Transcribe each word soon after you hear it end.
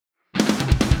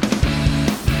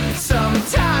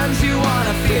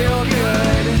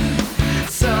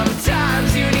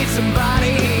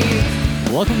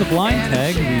Welcome to Blind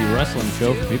Tag, the wrestling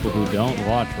show for people who don't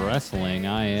watch wrestling.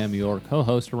 I am your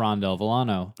co-host, Rondell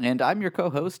Villano. And I'm your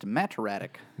co-host, Matt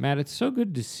Raddick. Matt, it's so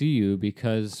good to see you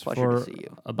because for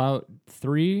about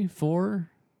 3, 4,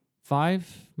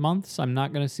 5 months, I'm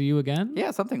not going to see you again.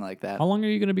 Yeah, something like that. How long are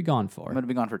you going to be gone for? I'm going to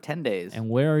be gone for 10 days. And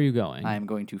where are you going? I am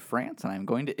going to France and I'm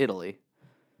going to Italy.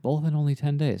 Both in only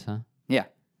 10 days, huh? Yeah.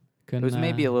 It was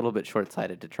maybe a little bit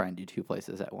short-sighted to try and do 2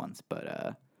 places at once, but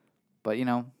you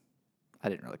know, I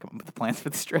didn't really come up with the plans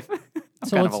for this trip.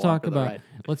 So let's talk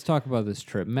about this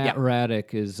trip. Matt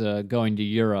Raddick is going to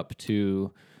Europe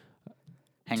to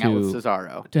hang out with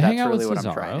Cesaro. That's hang out really with what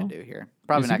I'm trying to do here.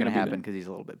 Probably not going to happen because he's a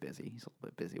little bit busy. He's a little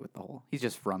bit busy with the whole. He's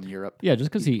just from Europe. Yeah,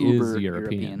 just because he is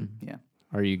European. Yeah.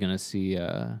 Are you going to see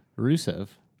Rusev?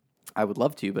 I would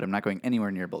love to, but I'm not going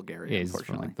anywhere near Bulgaria,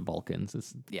 unfortunately. From like the Balkans.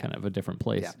 It's kind of a different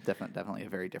place. Yeah, definitely a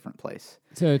very different place.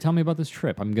 So tell me about this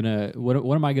trip. What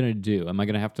am I gonna do? Am I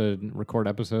gonna have to record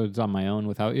episodes on my own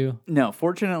without you? No,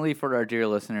 fortunately for our dear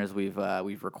listeners, we've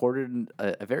recorded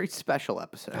a very special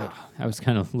episode. I was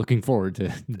kind of looking forward to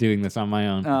doing this on my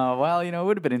own. Well, you know, it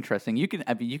would have been interesting. You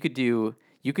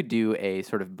could do a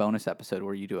sort of bonus episode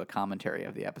where you do a commentary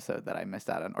of the episode that I missed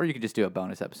out on, or you could just do a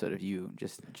bonus episode of you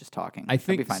just talking. I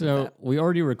think so. We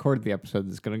already recorded the episode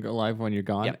that's going to go live when you're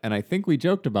gone, and I think we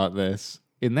joked about this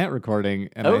in that recording,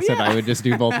 and I said I would just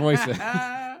do both voices.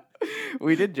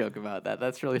 We did joke about that.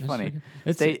 That's really funny.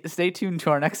 Stay tuned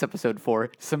to our next episode for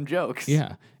some jokes.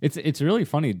 Yeah, it's really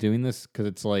funny doing this because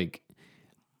it's like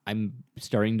I'm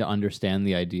starting to understand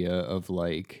the idea of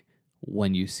like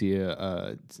when you see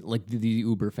like the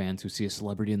Uber fans who see a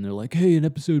celebrity and they're like, "Hey, an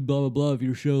episode blah blah blah of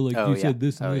your show, like you said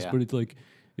this and this," but it's like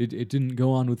it didn't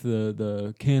go on with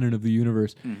the canon of the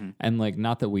universe. Mm-hmm. And like,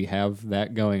 not that we have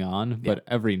that going on, but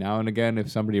every now and again,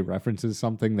 if somebody references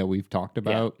something that we've talked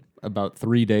about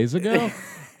 3 days ago,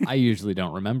 I usually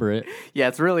don't remember it. Yeah,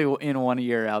 it's really in one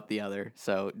ear out the other.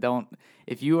 So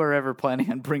if you are ever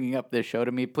planning on bringing up this show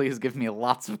to me, please give me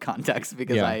lots of context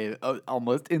because I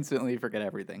almost instantly forget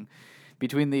everything.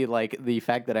 Between the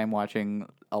fact that I'm watching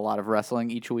a lot of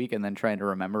wrestling each week and then trying to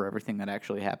remember everything that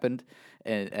actually happened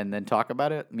and then talk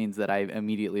about it means that I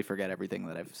immediately forget everything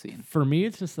that I've seen. For me,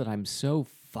 it's just that I'm so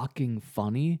fucking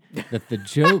funny that the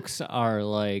jokes are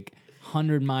like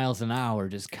 100 miles an hour,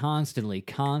 just constantly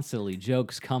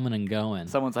jokes coming and going.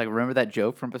 Someone's like, remember that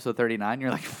joke from episode 39?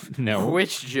 You're like, no.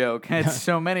 Which joke? It's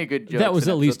so many good jokes. That was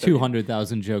at least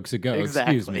 200,000 jokes ago.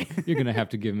 Exactly. Excuse me. You're going to have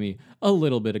to give me a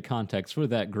little bit of context for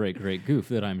that great goof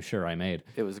that I'm sure I made.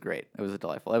 It was great. It was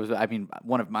delightful.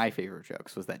 One of my favorite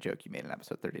jokes was that joke you made in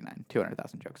episode 39,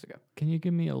 200,000 jokes ago. Can you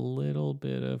give me a little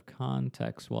bit of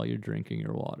context while you're drinking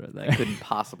your water there? I couldn't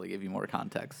possibly give you more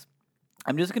context.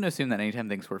 I'm just going to assume that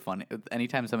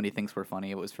anytime somebody thinks we're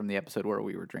funny, it was from the episode where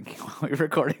we were drinking while we were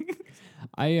recording.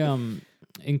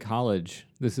 In college,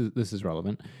 this is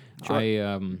relevant. Sure.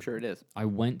 Sure it is. I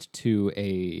went to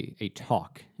a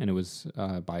talk, and it was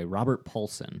by Robert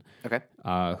Paulson. Okay.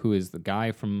 Who is the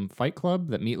guy from Fight Club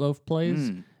that Meatloaf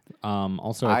plays.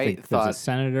 Also, I think there's a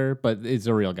senator, but it's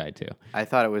a real guy too. I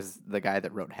thought it was the guy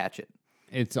that wrote Hatchet.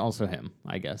 It's also him,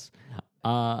 I guess.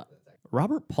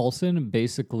 Robert Paulson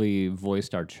basically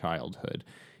voiced our childhood.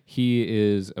 He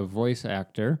is a voice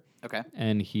actor. Okay.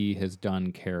 And he has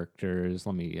done characters.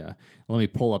 Let me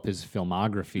pull up his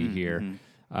filmography here.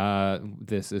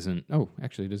 This isn't. Oh,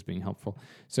 actually, it is being helpful.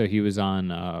 So he was on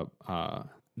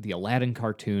the Aladdin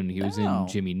cartoon. He was in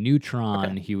Jimmy Neutron.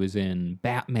 Okay. He was in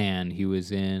Batman. He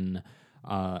was in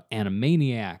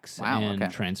Animaniacs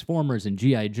and Transformers and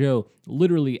G.I. Joe.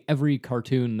 Literally every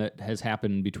cartoon that has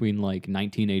happened between like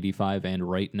 1985 and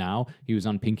right now, he was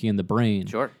on Pinky and the Brain.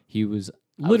 Sure. He was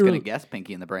I was going to guess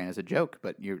Pinky and the Brain as a joke,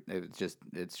 but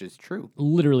it's just true.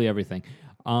 Literally everything.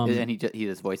 And he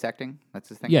does voice acting? That's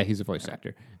his thing? Yeah, he's a voice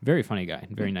actor. Very funny guy.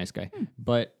 Very nice guy.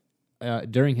 But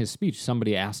during his speech,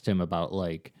 somebody asked him about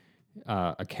like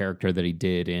a character that he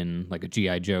did in like a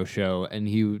G.I. Joe show, and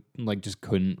he like just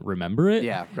couldn't remember it.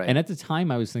 Yeah, right. And at the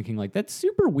time I was thinking like, that's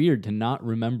super weird to not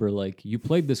remember, like you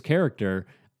played this character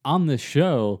on this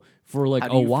show for like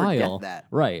a while. Forget that?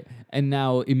 Right. And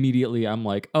now immediately I'm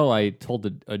like, oh, I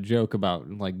told a joke about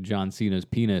like John Cena's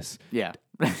penis. Yeah.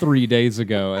 3 days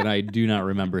ago, and I do not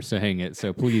remember saying it,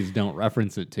 so please don't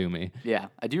reference it to me. Yeah,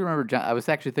 I do remember. I was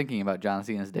actually thinking about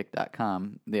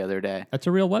johncenasdick.com the other day. That's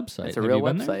a real website. It's a real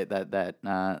website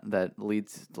that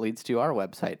leads to our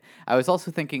website. I was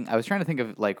also thinking. I was trying to think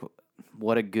of like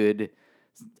what a good.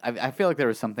 I feel like there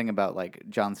was something about like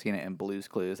John Cena and Blue's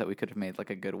Clues that we could have made like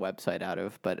a good website out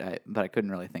of, but I couldn't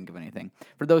really think of anything.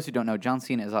 For those who don't know, John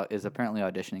Cena is apparently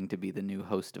auditioning to be the new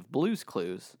host of Blue's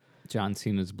Clues.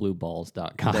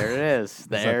 JohnCena'sBlueballs.com. There it is.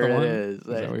 that There the it one? is. Is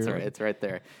that what you're It's right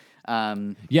there.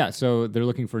 Yeah, so they're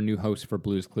looking for a new host for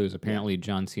Blue's Clues. Apparently,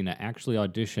 John Cena actually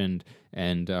auditioned,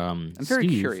 and I'm very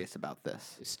curious about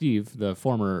this. Steve, the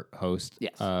former host,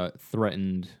 Yes.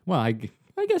 threatened. Well, I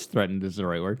guess threatened is the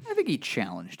right word. I think he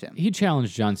challenged him. He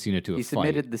challenged John Cena to a He fight.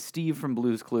 submitted the Steve from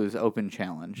Blue's Clues open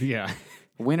challenge. Yeah.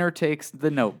 Winner takes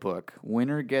the notebook.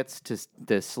 Winner gets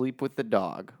to sleep with the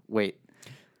dog. Wait.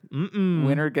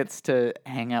 Winner gets to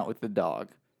hang out with the dog.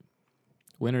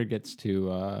 Winner gets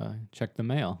to check the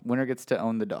mail. Winner gets to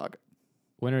own the dog.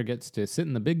 Winner gets to sit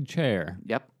in the big chair,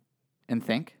 Yep. And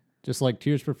think. just like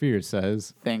Tears for Fears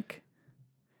says. Think.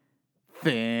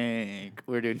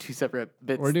 We're doing two separate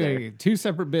bits. We're there. doing two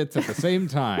separate bits at the same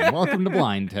time. Welcome to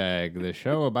Blind Tag, the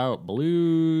show about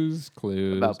Blues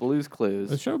Clues. About Blue's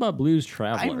Clues. The show about Blues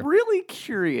Traveler. I'm really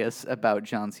curious about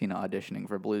John Cena auditioning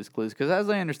for Blue's Clues because, as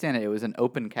I understand it, it was an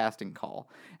open casting call.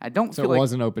 I don't So feel it like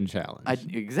was an open challenge.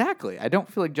 exactly. I don't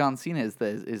feel like John Cena is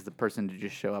the person to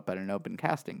just show up at an open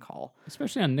casting call.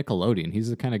 Especially on Nickelodeon. He's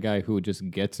the kind of guy who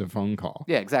just gets a phone call.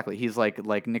 Yeah, exactly. He's like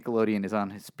Nickelodeon is on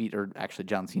his speed, or actually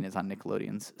John Cena is on Nickelodeon's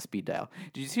speed dial.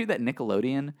 Did you see that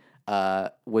Nickelodeon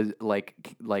was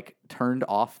like turned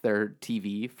off their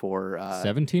TV for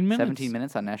 17 minutes? 17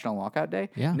 minutes on National Walkout Day?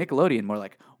 Yeah. Nickelodeon, more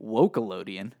like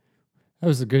Wokelodeon. That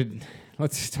was a good...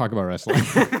 Let's talk about wrestling.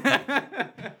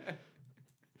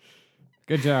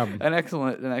 Good job. An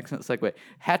excellent segue.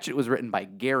 Hatchet was written by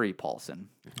Gary Paulson.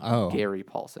 Oh. Gary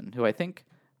Paulson, who I think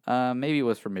maybe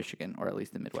was from Michigan, or at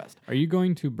least the Midwest. Are you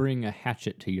going to bring a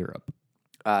hatchet to Europe?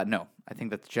 No, I think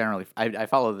that's generally... I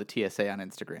follow the TSA on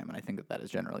Instagram, and I think that is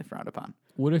generally frowned upon.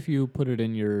 What if you put it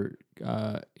in your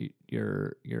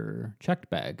checked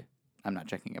bag? I'm not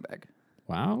checking a bag.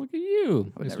 Wow, look at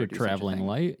you, I would never Mr. do such a Traveling thing.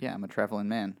 Light. Yeah, I'm a traveling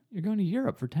man. You're going to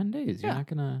Europe for 10 days. You're Yeah. not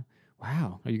going to...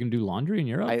 Wow. Are you going to do laundry in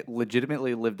Europe? I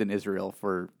legitimately lived in Israel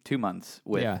for 2 months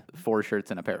with Yeah. 4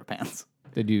 shirts and a pair of pants.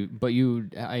 Did you? But you...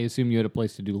 I assume you had a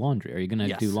place to do laundry. Are you going to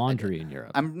Yes, do I laundry in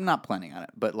Europe? I'm not planning on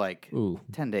it, but like Ooh.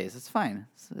 10 days, it's fine.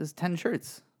 It's 10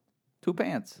 shirts, 2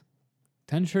 pants.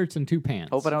 10 shirts and 2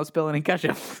 pants. Hope I don't spill any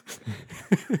ketchup.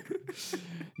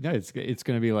 No, it's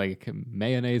going to be like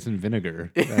mayonnaise and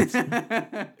vinegar.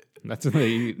 That's what they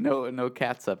eat. No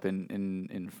catsup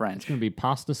in French. It's going to be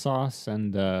pasta sauce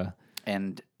and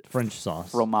And French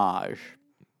sauce. fromage.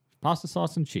 Pasta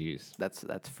sauce and cheese. That's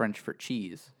French for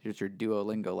cheese. Here's your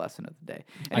Duolingo lesson of the day.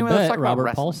 I Anyway, let's bet talk about Robert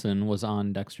wrestling. Paulson was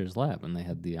on Dexter's Lab when they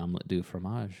had the omelette du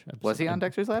fromage episode. Was he on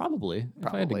Dexter's Lab? Probably. If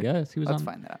I had to Probably. guess, he was Let's on.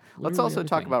 find that out. Let's literally also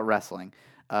talk everything. about wrestling.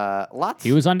 Lots.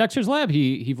 He was on Dexter's Lab.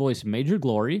 He voiced Major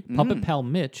Glory, Mm-hmm. Puppet Pal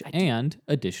Mitch, and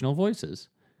additional voices.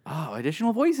 Oh,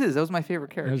 additional voices. That was my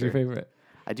favorite character. That was your favorite.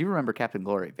 I do remember Captain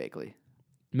Glory vaguely.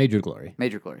 Major Glory.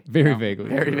 Major Glory. Very No, vaguely.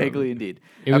 Very vaguely indeed.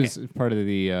 It Okay. was part of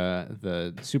the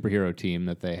superhero team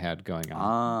that they had going on.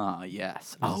 Ah,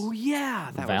 yes. Oh, yeah.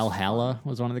 That was Valhalla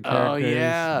was one of the Oh, characters.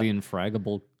 yeah. The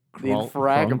Infraggable the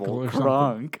infraggable Crunk.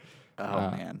 Crunk.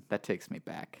 Oh, man. That takes me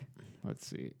back. Let's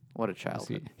see. What a Let's see.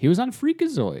 childhood. He was on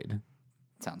Freakazoid.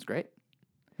 Sounds great.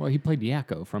 Well, he played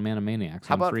Yakko from Animaniacs.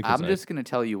 How on about Freakazoid. I'm just going to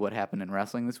tell you what happened in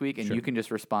wrestling this week, and Sure. you can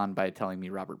just respond by telling me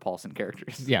Robert Paulson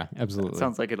characters. Yeah, absolutely.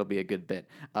 Sounds like it'll be a good bit.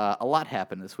 A lot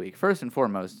happened this week. First and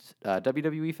foremost,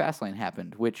 WWE Fastlane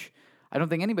happened, which I don't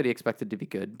think anybody expected to be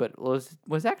good, but was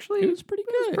actually It was pretty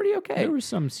good. It was pretty okay. There were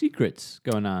some secrets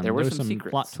going on. There were were some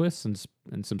plot secrets. twists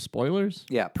and some spoilers.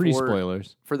 Yeah, Pretty for-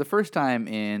 spoilers. For the first time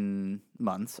in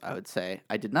months, I would say,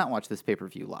 I did not watch this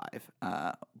pay-per-view live.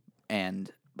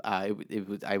 And I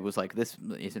was like, this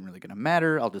isn't really going to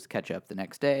matter. I'll just catch up the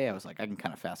next day. I was like, I can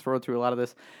kind of fast forward through a lot of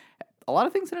this. A lot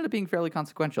of things ended up being fairly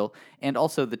consequential, and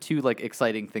also the 2 like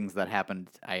exciting things that happened,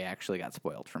 I actually got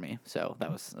spoiled for me. So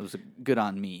that was good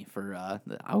on me for.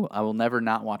 I will never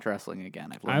not watch wrestling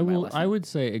again. I've learned my lesson. I would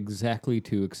say exactly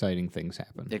 2 exciting things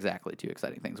happened. Exactly, 2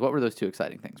 exciting things. What were those 2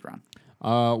 exciting things, Ron?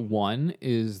 One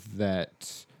is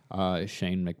that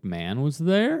Shane McMahon was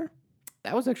there.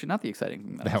 That was actually not the exciting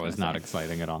thing. That was not gonna say.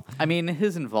 exciting at all. I mean,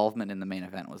 his involvement in the main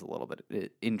event was a little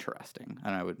bit interesting.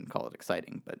 And I wouldn't call it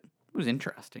exciting, but it was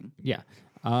interesting. Yeah.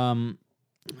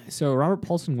 So Robert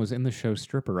Paulson was in the show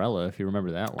Stripperella, if you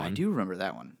remember that one. I do remember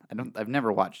that one. I've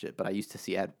never watched it, but I used to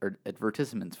see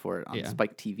advertisements for it on Yeah.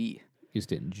 Spike TV. Used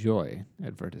to enjoy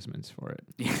advertisements for it.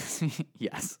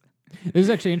 Yes. This is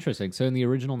actually interesting. So in the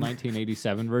original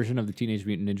 1987 version of the Teenage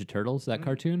Mutant Ninja Turtles, that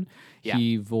cartoon, Yeah.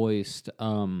 he voiced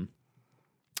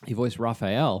He voiced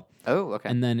Raphael. Oh, okay.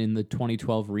 And then in the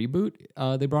 2012 reboot,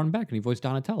 they brought him back and he voiced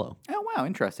Donatello. Oh, wow,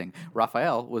 interesting.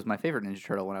 Raphael was my favorite Ninja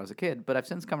Turtle when I was a kid, but I've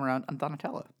since come around on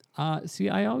Donatello. See,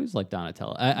 I always liked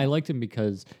Donatello. I liked him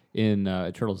because in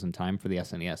Turtles in Time for the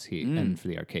SNES, and for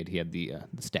the arcade, he had the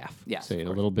staff. Yes, so he of had a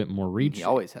course. little bit more reach. He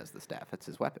always has the staff. That's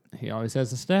his weapon. He always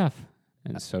has the staff,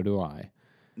 and so do I.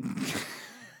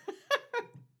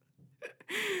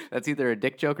 That's either a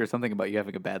dick joke or something about you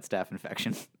having a bad staph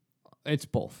infection. It's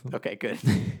both. Okay, good.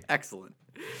 Excellent.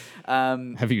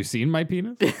 Have you seen my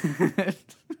penis?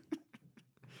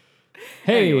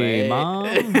 Hey, Anyway. Mom.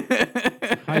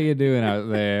 How you doing out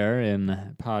there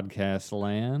in podcast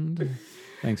land?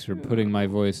 Thanks for putting my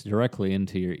voice directly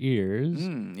into your ears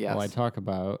yes. while I talk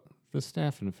about the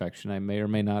staph infection I may or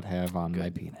may not have on my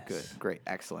penis. Good, great,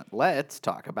 excellent. Let's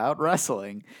talk about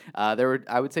wrestling. There were,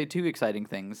 I would say, two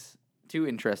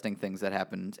interesting things that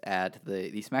happened at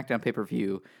the SmackDown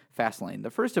pay-per-view Fastlane. The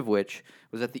first of which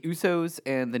was that the Usos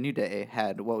and the New Day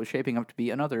had what was shaping up to be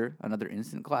another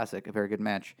instant classic, a very good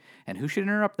match. And who should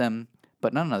interrupt them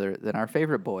but none other than our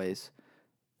favorite boys.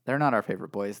 They're not our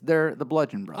favorite boys. They're the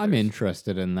Bludgeon Brothers. I'm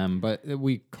interested in them, but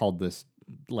we called this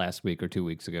last week or 2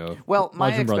 weeks ago. Well, my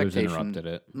Bludgeon Brothers expectation, interrupted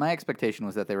it. my expectation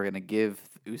was that they were going to give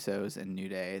Usos and New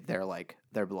Day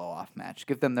their blow-off match,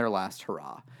 give them their last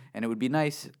hurrah, and it would be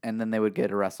nice, and then they would get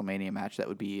a WrestleMania match that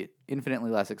would be infinitely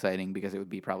less exciting because it would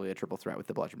be probably a triple threat with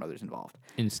the Bludgeon Brothers involved.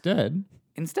 Instead,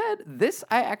 this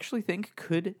I actually think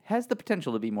has the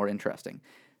potential to be more interesting.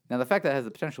 Now, the fact that it has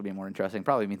the potential to be more interesting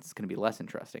probably means it's going to be less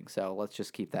interesting, so let's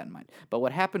just keep that in mind. But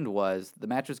what happened was the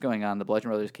match was going on, the Bludgeon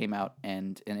Brothers came out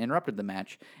and interrupted the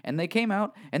match, and they came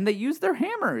out and they used their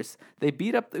hammers. They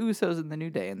beat up the Usos and the New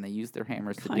Day, and they used their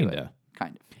hammers to do it.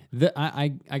 Kind of.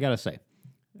 I gotta say,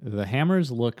 the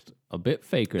hammers looked a bit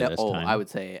faker this time. I would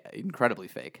say incredibly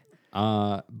fake.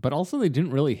 But also they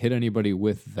didn't really hit anybody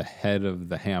with the head of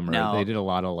the hammer. No. They did a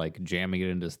lot of like jamming it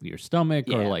into your stomach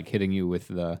or Yeah. like hitting you with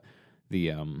the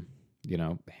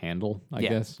handle, I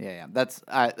guess. Yeah. That's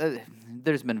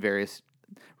there's been various.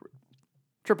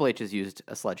 Triple H has used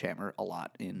a sledgehammer a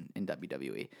lot in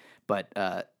WWE, but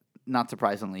not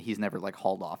surprisingly, he's never like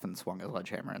hauled off and swung a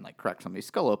sledgehammer and like cracked somebody's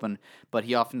skull open. But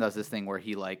he often does this thing where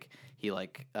he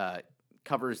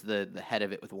covers the head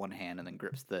of it with one hand and then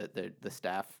grips the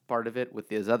staff part of it with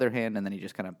his other hand, and then he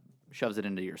just kind of shoves it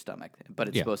into your stomach. But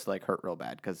it's supposed to like hurt real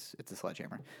bad because it's a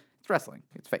sledgehammer. It's wrestling.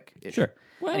 It's fake. Sure.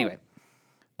 Well, Anyway,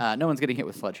 no one's getting hit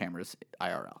with sledgehammers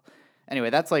IRL. Anyway,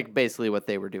 that's like basically what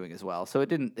they were doing as well. So it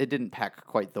didn't pack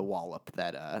quite the wallop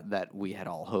that we had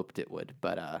all hoped it would.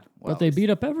 But they beat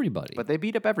up everybody. But they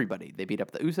beat up everybody. They beat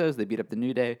up the Usos. They beat up the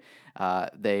New Day.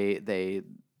 They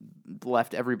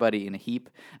left everybody in a heap.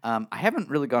 I haven't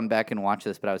really gone back and watched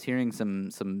this, but I was hearing some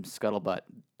scuttlebutt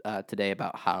today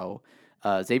about how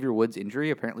Xavier Woods' injury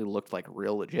apparently looked like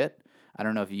real legit. I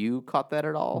don't know if you caught that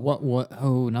at all. What?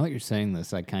 Oh, now that you're saying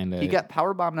this, I kind of... He got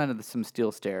powerbombed onto some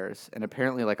steel stairs, and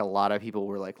apparently like a lot of people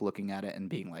were like looking at it and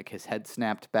being like his head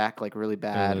snapped back like really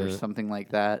bad or something like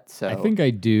that. So I think I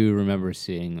do remember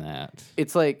seeing that.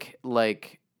 it's like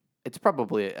it's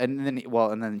probably and then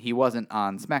he wasn't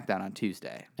on SmackDown on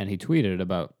Tuesday. And he tweeted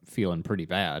about feeling pretty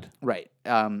bad. Right.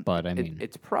 But I mean...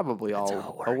 it's probably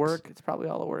all a work. It's probably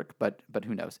all a work, but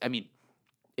who knows? I mean,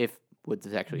 if Woods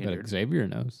is actually injured. But Xavier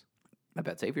knows. I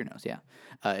bet Xavier knows, yeah.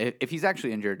 If he's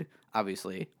actually injured,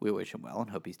 obviously, we wish him well and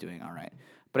hope he's doing all right.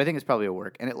 But I think it's probably a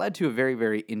work. And it led to a very,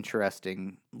 very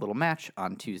interesting little match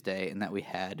on Tuesday in that we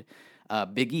had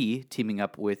Big E teaming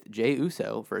up with Jey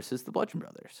Uso versus the Bludgeon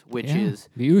Brothers, which is...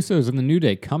 The Usos and the New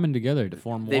Day coming together to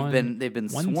form They've one been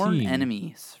one sworn team.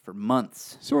 enemies for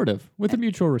months. Sort of, with a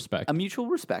mutual respect. A mutual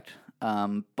respect.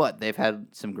 But they've had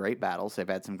some great battles. They've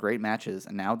had some great matches,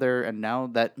 and now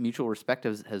that mutual respect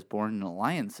has born an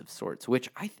alliance of sorts, which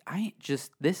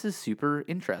this is super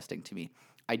interesting to me.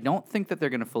 I don't think that they're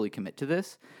going to fully commit to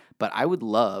this, but I would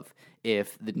love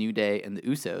if the New Day and the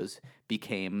Usos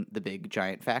became the big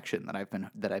giant faction that I've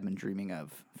been dreaming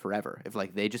of forever. If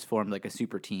like they just formed like a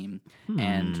super team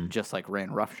and just like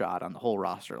ran roughshod on the whole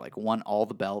roster, like won all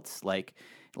the belts, like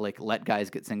let guys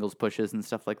get singles pushes and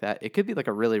stuff like that. It could be like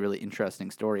a really, really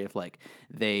interesting story if like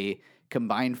they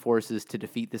combine forces to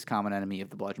defeat this common enemy of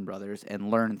the Bludgeon Brothers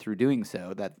and learn through doing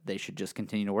so that they should just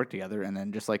continue to work together and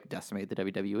then just like decimate the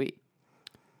WWE.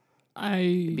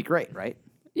 It'd be great, right?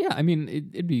 Yeah, I mean,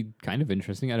 it'd be kind of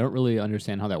interesting. I don't really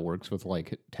understand how that works with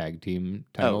like tag team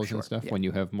titles and stuff when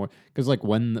you have more. Because like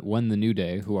when the New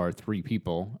Day, who are 3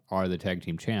 people, are the tag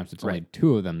team champs, it's only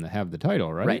 2 of them that have the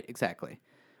title, right? Right, exactly.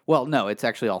 Well, no, it's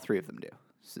actually all 3 of them do.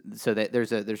 So that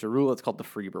there's a rule that's called the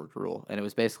Freebird rule, and it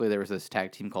was basically there was this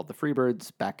tag team called the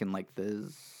Freebirds back in like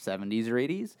the 70s or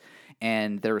 80s,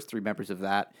 and there was 3 members of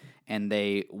that, and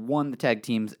they won the tag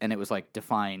teams, and it was like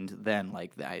defined then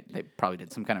like they probably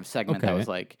did some kind of segment that Okay. was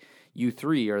like you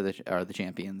 3 are the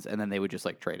champions, and then they would just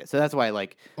like trade it. So that's why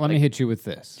like Let me hit you with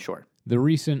this. sure. The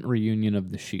recent reunion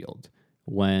of the Shield,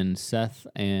 when Seth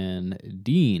and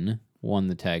Dean won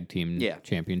the tag team Yeah.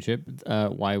 championship,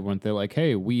 why weren't they like,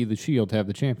 hey, we, the Shield, have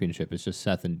the championship? It's just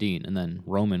Seth and Dean. And then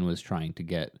Roman was trying to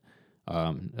get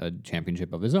a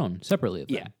championship of his own separately.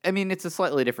 Yeah, I mean it's a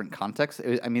slightly different context.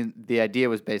 I mean the idea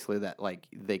was basically that like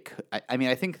they could. I mean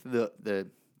I think the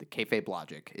kayfabe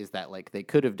logic is that like they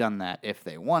could have done that if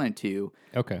they wanted to,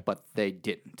 Okay. but they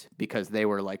didn't because they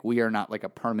were like we are not like a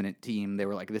permanent team. They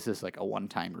were like this is like a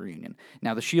one-time reunion.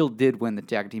 Now the Shield did win the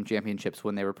tag team championships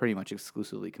when they were pretty much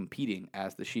exclusively competing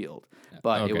as the Shield,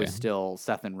 but it Okay. was still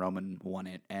Seth and Roman won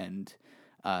it and.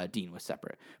 Dean was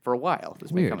separate for a while.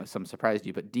 This may Weird. come as some surprise to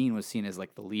you, but Dean was seen as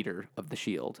like the leader of the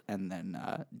Shield, and then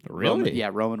Really?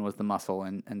 Roman was the muscle,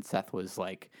 and Seth was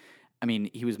like, I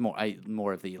mean, he was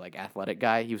more of the like athletic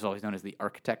guy. He was always known as the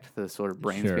architect, the sort of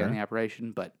brains Sure. behind the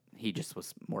operation, but he just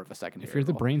was more of a secondary. If you're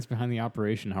the role. brains behind the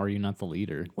operation, how are you not the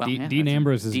leader? Well, yeah, Dean that's-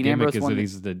 Ambrose's Dean gimmick Ambrose is won that the-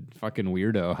 he's the fucking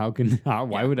weirdo.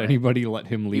 Why would right. anybody let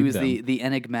him lead he was them? the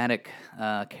enigmatic,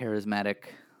 charismatic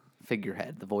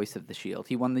figurehead, the voice of the Shield.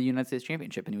 He won the United States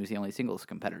Championship, and he was the only singles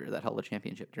competitor that held a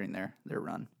championship during their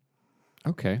run.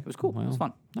 Okay. It was cool. It was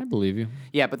fun. I believe you.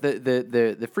 Yeah, but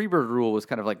the Freebird rule was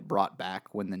kind of like brought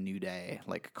back when the New Day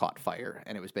like caught fire,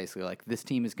 and it was basically like this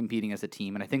team is competing as a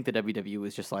team, and I think the WWE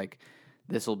was just like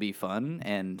this will be fun,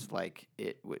 and like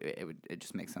it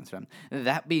just makes sense for them.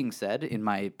 That being said, in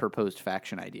my proposed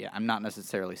faction idea, I'm not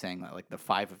necessarily saying that like the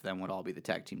 5 of them would all be the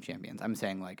tag team champions. I'm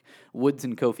saying like Woods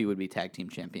and Kofi would be tag team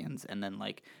champions, and then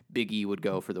like Big E would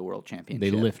go for the world championship.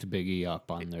 They lift Big E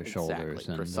up on their shoulders Exactly,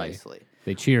 and precisely.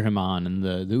 they cheer him on, and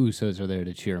the Usos are there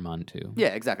to cheer him on too. Yeah,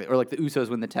 exactly. Or like the Usos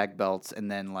win the tag belts, and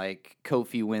then like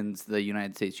Kofi wins the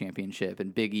United States Championship,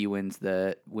 and Big E wins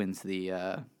the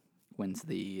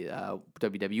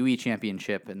WWE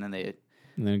Championship, and then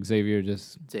And then Xavier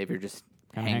just Xavier just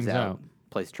Kinda hangs hangs out, out.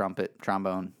 plays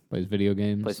trombone, plays video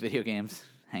games. plays video games,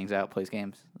 hangs out, plays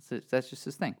games. That's just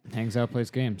his thing. Hangs out,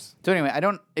 plays games. So anyway, I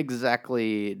don't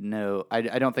exactly know. I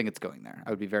don't think it's going there. I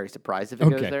would be very surprised if it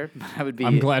goes Okay. there. But I would be.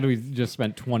 I'm glad we just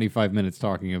spent 25 minutes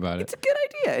talking about It's it. a good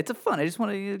idea. It's a fun. I just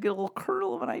want to get a little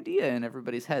kernel of an idea in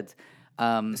everybody's heads.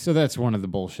 So that's one of the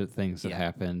bullshit things that Yeah.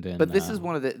 happened. And, But this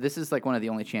is like one of the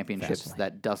only championships Fastlane.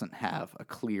 that doesn't have a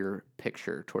clear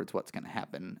picture towards what's going to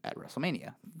happen at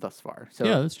WrestleMania thus far. So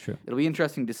yeah, that's true. it'll be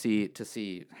interesting to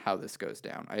see how this goes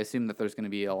down. I assume that there's going to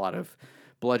be a lot of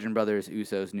Bludgeon Brothers,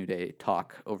 Usos, New Day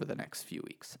talk over the next few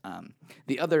weeks.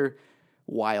 The other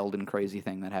wild and crazy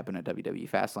thing that happened at WWE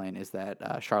Fastlane is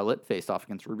that Charlotte faced off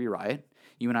against Ruby Riott.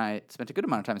 You and I spent a good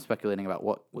amount of time speculating about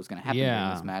what was going to happen during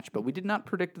Yeah. this match, but we did not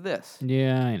predict this.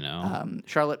 Yeah, I know.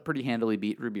 Charlotte pretty handily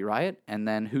beat Ruby Riott, and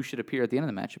then who should appear at the end of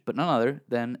the match but none other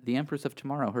than the Empress of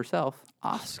Tomorrow herself,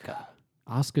 Asuka.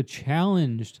 Asuka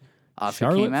challenged Asuka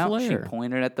Charlotte came out, Flair. she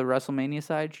pointed at the WrestleMania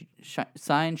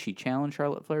sign, she challenged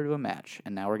Charlotte Flair to a match,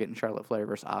 and now we're getting Charlotte Flair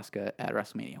versus Asuka at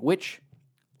WrestleMania, which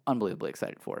unbelievably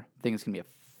excited for. I think it's going to be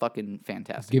a fucking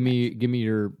fantastic Give match. me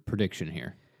your prediction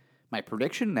here. My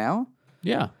prediction now?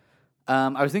 Yeah.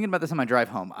 I was thinking about this on my drive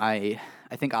home. I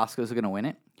think Asuka's going to win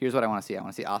it. Here's what I want to see. I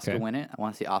want to see Asuka Okay. win it. I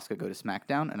want to see Asuka go to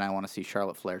SmackDown, and I want to see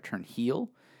Charlotte Flair turn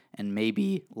heel, and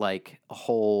maybe like a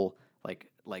whole like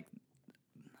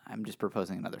I'm just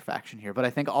proposing another faction here, but I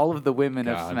think all of the women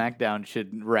God. of SmackDown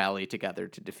should rally together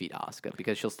to defeat Asuka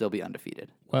because she'll still be undefeated.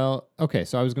 Well, okay,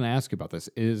 so I was going to ask you about this.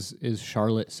 Is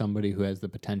Charlotte somebody who has the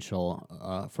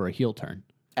potential for a heel turn?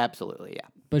 Absolutely, yeah.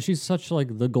 But she's such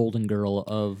like the golden girl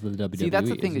of the WWE. See, that's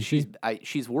the thing isn't is she?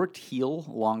 she's worked heel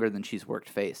longer than she's worked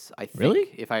face. I think Really?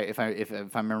 if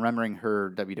I'm remembering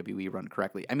her WWE run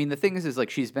correctly. I mean, the thing is like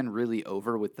she's been really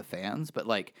over with the fans, but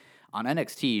like on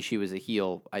NXT she was a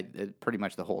heel pretty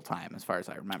much the whole time, as far as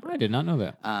I remember. I did not know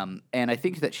that. And I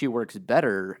think that she works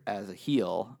better as a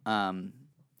heel.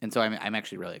 And so I'm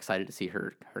actually really excited to see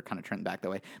her kind of turn back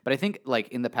that way. But I think like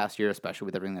in the past year, especially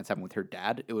with everything that's happened with her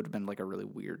dad, it would have been like a really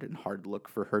weird and hard look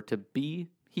for her to be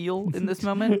heel in this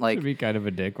moment. Like to be kind of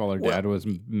a dick while her dad was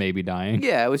maybe dying.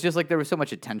 yeah, it was just like there was so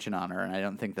much attention on her, and I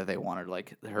don't think that they wanted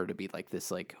like her to be like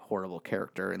this like horrible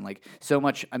character, and like so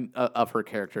much of her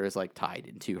character is like tied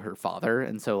into her father,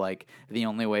 and so like the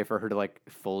only way for her to like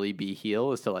fully be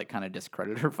heel is to like kind of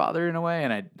discredit her father in a way,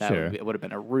 and Sure. it would have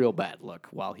been a real bad look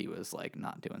while he was like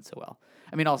not doing so well.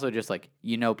 I mean, also just like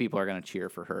people are gonna cheer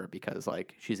for her because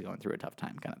like she's going through a tough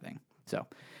time, kind of thing. So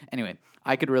anyway,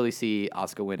 I could really see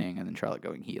Asuka winning and then Charlotte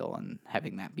going heel and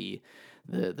having that be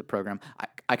the program.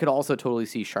 I could also totally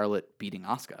see Charlotte beating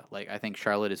Asuka. Like, I think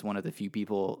Charlotte is one of the few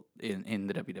people in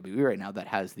the WWE right now that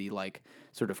has the like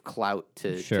sort of clout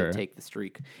to take the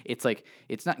streak. It's like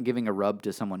it's not giving a rub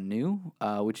to someone new,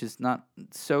 which is not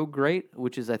so great,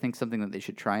 which is I think something that they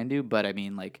should try and do. But I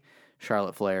mean, like,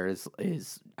 Charlotte Flair is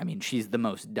I mean, she's the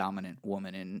most dominant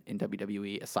woman in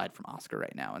WWE aside from Asuka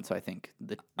right now, and so I think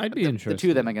the two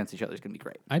of them against each other is going to be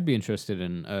great. I'd be interested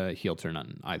in a heel turn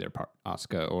on either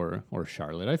Asuka or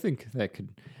Charlotte. I think that could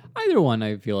either one.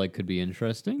 I feel like could be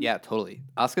interesting. Yeah, totally.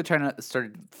 Asuka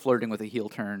started flirting with a heel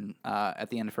turn at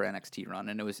the end of her NXT run,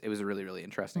 and it was really really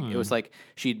interesting. It was like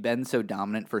she'd been so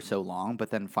dominant for so long,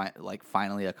 but then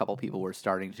finally a couple people were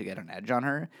starting to get an edge on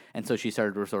her, and so she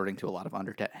started resorting to a lot of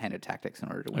underhanded tactics in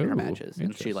order to win her matches.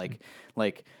 And she like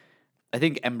I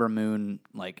think Ember Moon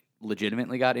like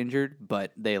legitimately got injured,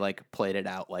 but they like played it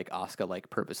out like Asuka like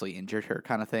purposely injured her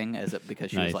kind of thing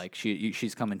because she was like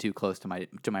she's coming too close to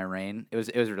my reign. It was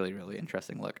a really really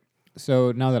interesting look.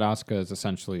 So now that Asuka is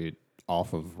essentially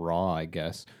off of Raw, I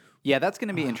guess. Yeah, that's going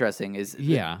to be interesting. There's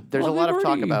a lot of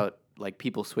talk about like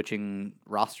people switching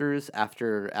rosters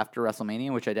after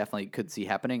WrestleMania, which I definitely could see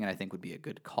happening and I think would be a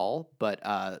good call. But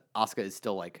Asuka is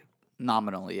still like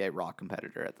nominally a Raw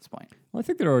competitor at this point. Well, I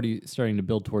think they're already starting to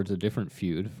build towards a different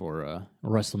feud for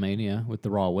WrestleMania with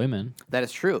the Raw women. That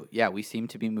is true. Yeah, we seem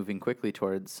to be moving quickly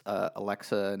towards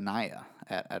Alexa Nia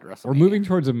at WrestleMania. We're moving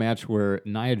towards a match where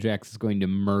Nia Jax is going to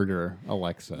murder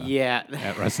Alexa. Yeah.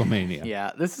 At WrestleMania. Yeah,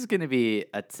 this is going to be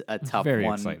a tough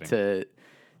one exciting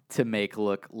to make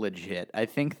look legit. I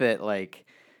think that like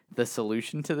the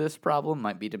solution to this problem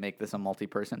might be to make this a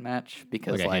multi-person match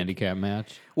because like a handicap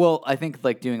match. Well, I think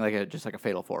like doing like a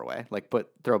fatal 4-way, like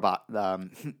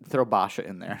throw Basha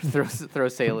in there, throw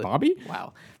Saley. Bobby?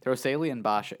 Wow, throw Saley and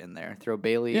Basha in there, throw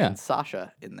Bailey and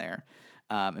Sasha in there,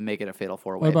 and make it a fatal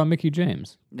 4-way. What about Mickie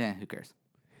James? Nah, who cares?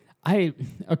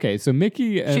 So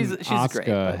Mickie and she's Asuka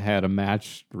great, had a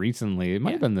match recently. It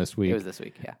might have been this week. It was this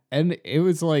week, yeah. And it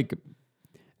was like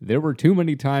there were too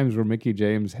many times where Mickie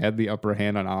James had the upper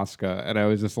hand on Asuka, and I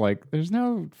was just like, there's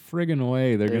no friggin'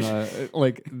 way they're gonna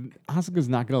like Asuka's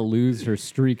not gonna lose her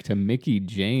streak to Mickie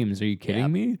James. Are you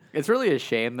kidding me? It's really a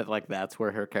shame that like that's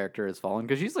where her character has fallen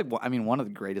because she's like one of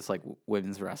the greatest like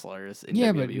women's wrestlers in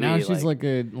WWE. But now she's like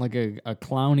a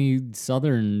clowny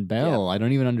Southern belle. I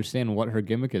don't even understand what her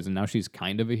gimmick is, and now she's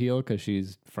kind of a heel because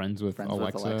she's friends with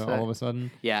Alexa all of a sudden.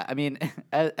 Yeah, I mean,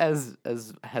 as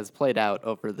has played out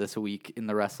over this week in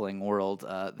the wrestling world,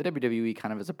 the WWE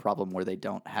kind of has a problem where they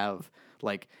don't have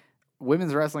like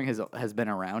women's wrestling has been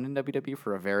around in WWE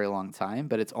for a very long time,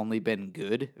 but it's only been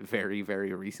good very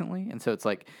very recently, and so it's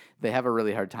like they have a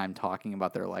really hard time talking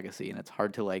about their legacy, and it's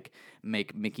hard to like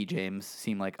make Mickie James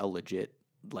seem like a legit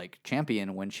like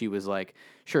champion when she was like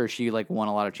sure she like won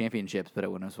a lot of championships, but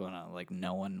it was when like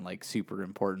no one like super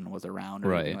important was around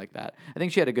or anything like that. I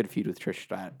think she had a good feud with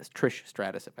Trish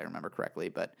Stratus if I remember correctly,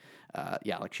 but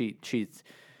yeah, like she's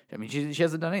I mean she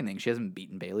hasn't done anything. She hasn't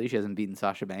beaten Bailey, she hasn't beaten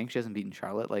Sasha Banks, she hasn't beaten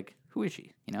Charlotte. Like who is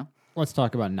she, you know? Let's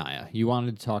talk about Nia. You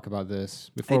wanted to talk about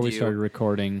this before we started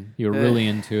recording. You were really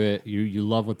into it. You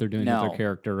love what they're doing with their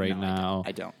character right now.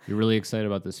 I don't. You're really excited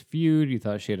about this feud. You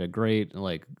thought she had a great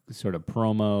like sort of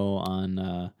promo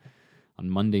on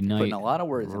Monday night. Putting a lot of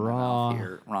words in my mouth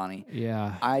here, Ronnie.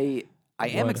 Yeah. I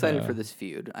am excited for this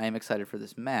feud. I am excited for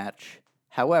this match.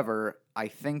 However, I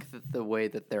think that the way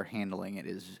that they're handling it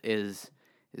is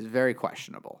very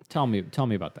questionable. Tell me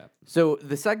about that. So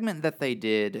the segment that they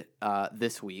did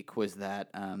this week was that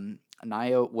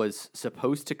Nia was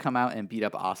supposed to come out and beat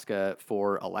up Asuka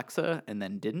for Alexa and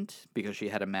then didn't because she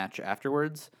had a match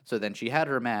afterwards. So then she had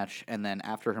her match, and then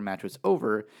after her match was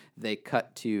over, they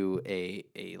cut to a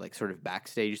like sort of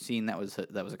backstage scene that was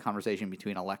a conversation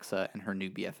between Alexa and her new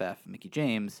BFF Mickie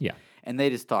James. Yeah, and they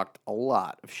just talked a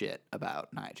lot of shit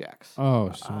about Nia Jax.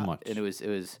 Oh, so much. And it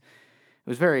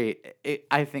was very,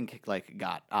 I think, like,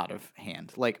 got out of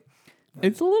hand. Like,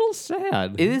 it's a little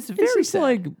sad. It is very sad.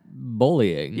 Like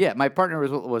bullying. Yeah, my partner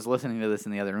was listening to this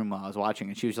in the other room while I was watching,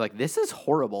 and she was like, "This is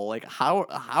horrible. Like, how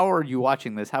are you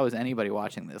watching this? How is anybody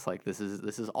watching this? Like, this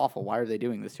is awful. Why are they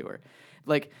doing this to her?"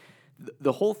 Like,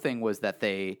 the whole thing was that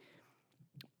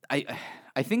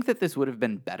I think that this would have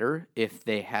been better if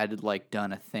they had like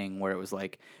done a thing where it was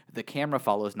like the camera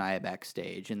follows Nia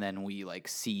backstage and then we like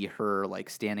see her like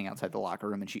standing outside the locker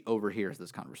room and she overhears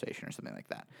this conversation or something like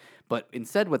that. But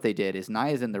instead what they did is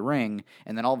Nia's in the ring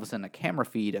and then all of a sudden a camera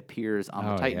feed appears on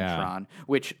the Titantron,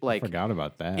 which like forgot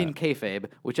about that. In kayfabe,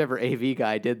 whichever AV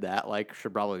guy did that like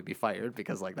should probably be fired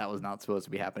because like that was not supposed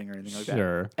to be happening or anything like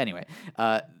that. Anyway,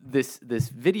 this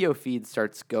video feed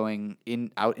starts going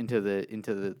out into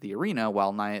the arena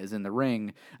while Nia is in the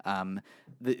ring.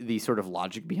 The sort of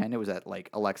logic behind it was that like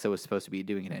Alexa was supposed to be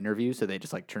doing an interview, so they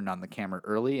just like turned on the camera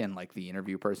early and like the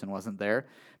interview person wasn't there.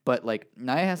 But like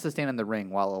Nia has to stand in the ring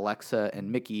while Alexa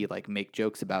and Mickey like make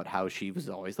jokes about how she was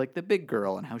always like the big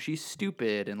girl and how she's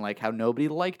stupid and like how nobody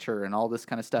liked her and all this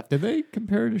kind of stuff. Did they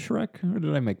compare her to Shrek, or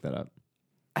did I make that up?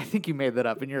 I think you made that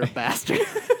up and you're a bastard.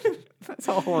 That's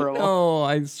all horrible. Oh,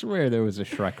 I swear there was a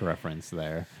Shrek reference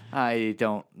there. I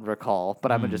don't recall,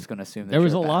 but I'm just going to assume that there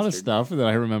was a bastard. lot of stuff that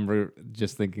I remember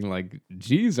just thinking like,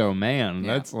 geez, oh man,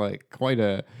 that's like quite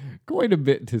a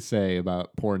bit to say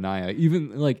about poor Nia.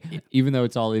 Even though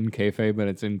it's all in kayfabe and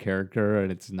it's in character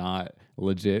and it's not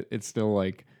legit, it's still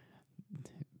like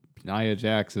Nia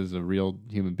Jax is a real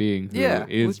human being who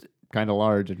is kind of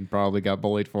large and probably got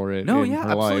bullied for it. No, in yeah,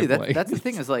 her absolutely. Life. That's the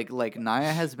thing is like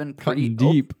Nia has been pretty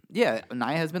deep. Nia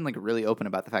has been like really open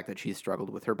about the fact that she's struggled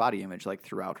with her body image like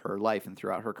throughout her life and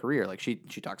throughout her career. Like she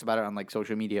talks about it on like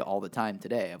social media all the time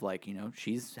today. Of like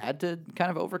she's had to kind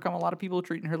of overcome a lot of people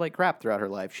treating her like crap throughout her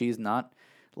life. She's not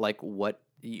like what.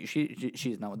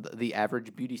 She's not the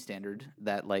average beauty standard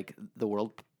that like the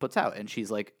world puts out, and she's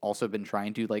like also been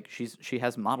trying to like she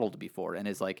has modeled before and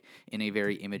is like in a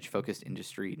very image focused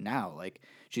industry now. Like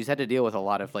she's had to deal with a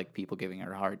lot of like people giving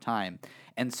her a hard time,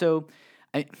 and so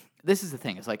this is the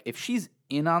thing. It's like if she's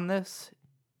in on this,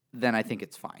 then I think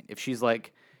it's fine. If she's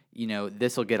like,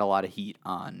 this will get a lot of heat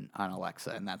on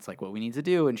Alexa, and that's like what we need to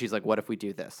do. And she's like, what if we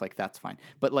do this? Like, that's fine.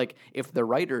 But like, if the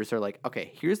writers are like,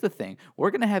 okay, here's the thing,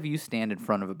 we're going to have you stand in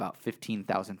front of about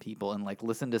 15,000 people and like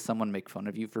listen to someone make fun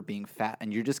of you for being fat,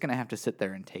 and you're just going to have to sit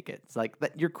there and take it. It's like,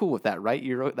 that you're cool with that, right?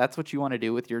 That's what you want to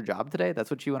do with your job today? That's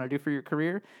what you want to do for your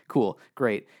career? Cool.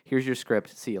 Great. Here's your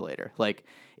script. See you later. Like,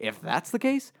 if that's the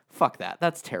case, fuck that.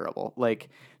 That's terrible. Like,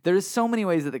 there's so many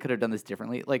ways that they could have done this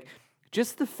differently. Like,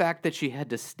 just the fact that she had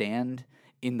to stand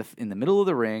in the middle of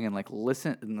the ring and like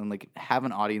listen and then like have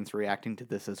an audience reacting to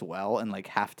this as well and like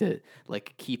have to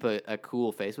like keep a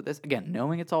cool face with this. Again,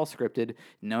 knowing it's all scripted,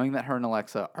 knowing that her and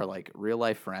Alexa are like real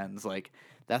life friends, like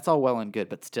that's all well and good,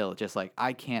 but still just like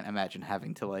I can't imagine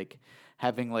having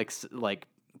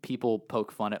people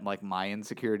poke fun at like my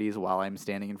insecurities while I'm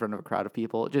standing in front of a crowd of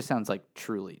people. It just sounds like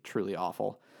truly, truly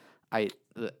awful. I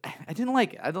didn't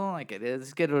like it. I don't like it.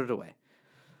 Just get it away.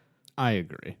 I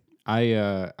agree.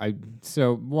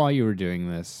 So while you were doing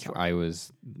this, sure. I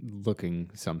was looking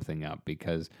something up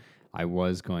because I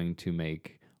was going to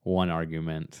make one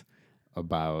argument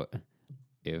about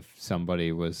if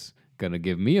somebody was going to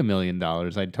give me $1 million,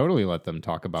 I'd totally let them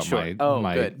talk about my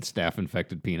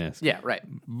staph-infected penis. Yeah, right.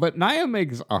 But Nia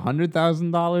makes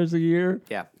 $100,000 a year.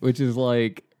 Yeah. Which is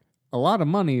like a lot of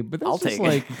money, but that's just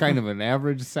like kind of an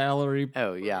average salary.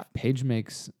 Oh, yeah. Paige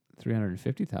makes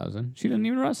 $350,000. She didn't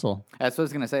even wrestle. That's what I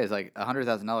was gonna say. Is like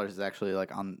 $100,000 is actually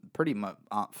like on pretty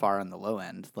far on the low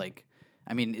end. Like,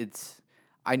 I mean, it's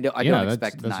I don't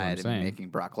expect Nia to be making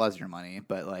Brock Lesnar money,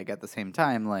 but like at the same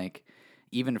time, like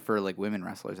even for like women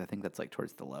wrestlers, I think that's like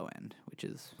towards the low end, which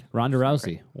is Ronda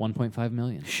Rousey, $1.5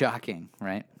 million. Shocking,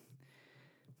 right?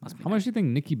 How much do you think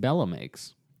Nikki Bella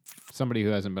makes? Somebody who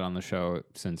hasn't been on the show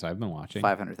since I've been watching.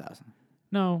 500,000.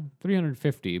 No,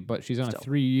 350, but she's on a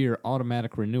 3-year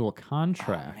automatic renewal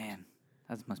contract. Oh, man.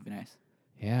 That must be nice.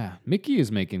 Yeah. Mickey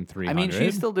is making $300. I mean,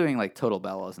 she's still doing like Total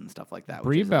Bellas and stuff like that.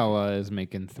 Brie Bella is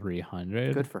making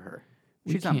 $300. Good for her.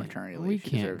 She's on maternity leave. We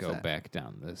can't go back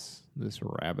down this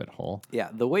rabbit hole. Yeah,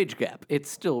 the wage gap, it's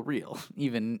still real,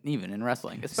 even in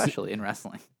wrestling, especially in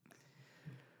wrestling.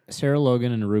 Sarah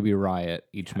Logan and Ruby Riott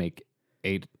each make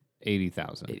 $80,000.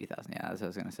 80,000, yeah, that's what I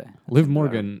was going to say. Liv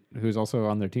Morgan, who's also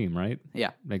on their team, right? Yeah.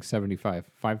 Makes 75.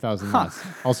 5,000 less.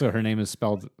 Also, her name is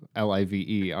spelled Live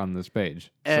on this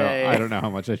page. So I don't know how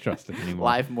much I trust it anymore.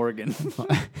 Live Morgan.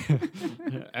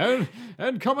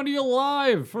 and coming to you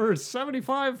live for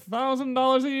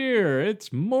 $75,000 a year.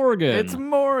 It's Morgan. It's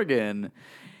Morgan.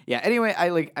 Yeah, anyway,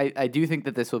 I do think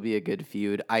that this will be a good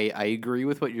feud. I agree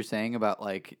with what you're saying about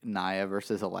like Nia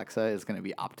versus Alexa is going to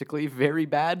be optically very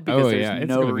bad because there's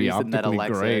no reason that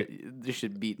Alexa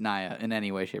should beat Nia in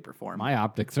any way, shape, or form. My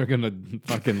optics are going to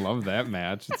fucking love that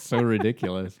match. It's so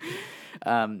ridiculous.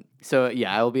 So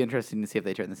yeah, I will be interested to see if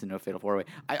they turn this into a fatal 4-way.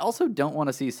 I also don't want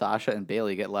to see Sasha and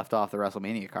Bailey get left off the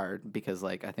WrestleMania card because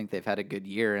like I think they've had a good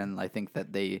year and I think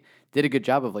that they did a good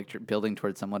job of like building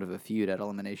towards somewhat of a feud at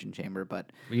Elimination Chamber.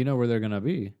 But You know where they're gonna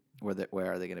be?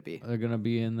 where are they going to be? They're gonna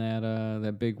be in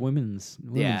that big women's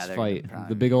they're gonna fight, probably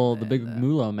the big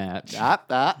Moolah match.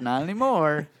 Not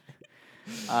anymore.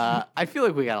 I feel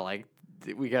like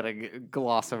we gotta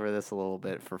gloss over this a little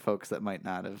bit for folks that might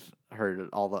not have heard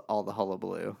all the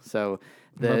hullabaloo. So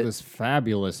About this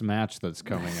fabulous match that's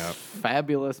coming up.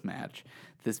 fabulous match,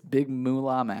 this big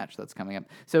moolah match that's coming up.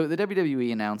 So the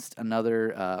WWE announced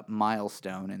another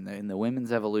milestone in the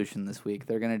women's evolution this week.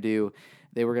 They were gonna do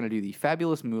the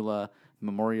Fabulous Moolah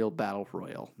Memorial Battle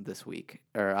Royal this week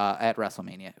or at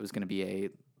WrestleMania. It was gonna be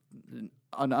an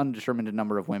undetermined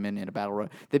number of women in a battle royal.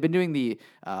 They've been doing the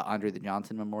Andre the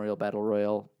Johnson Memorial Battle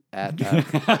Royal at.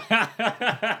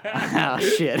 Oh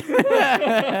shit!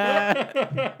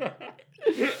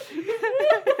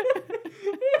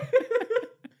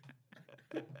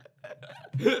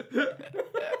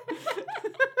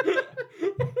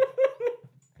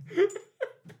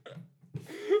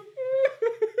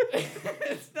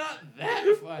 It's not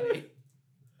that funny.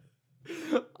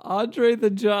 Andre the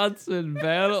Johnson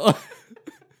battle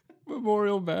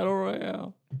Memorial Battle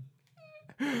Royale.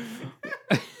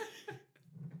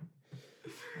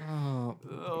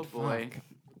 Oh boy.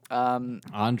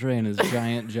 Andre and his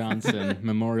giant Johnson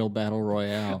Memorial Battle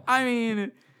Royale. I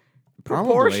mean, Probably.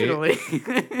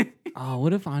 proportionally. Oh,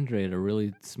 what if Andre had a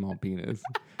really small penis?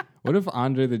 What if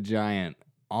Andre the Giant,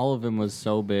 all of him was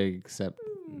so big except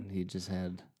he just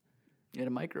had You had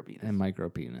a micro penis. a micro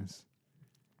penis.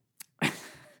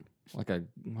 like a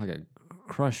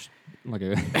crushed like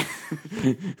a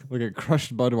like a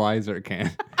crushed Budweiser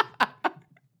can.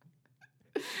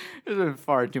 There's been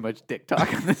far too much dick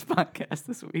talk on this podcast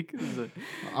this week.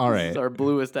 All This right. is our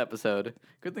bluest episode.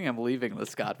 Good thing I'm leaving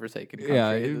this godforsaken country.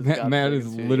 Yeah, this Matt is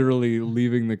godforsaken city. literally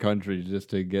leaving the country just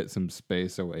to get some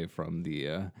space away from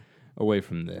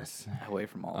this. away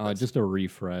from all this. Just a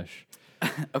refresh.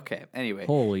 Okay, anyway.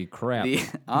 Holy crap! The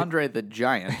Andre the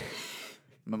Giant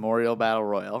Memorial Battle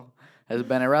Royal has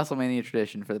been a WrestleMania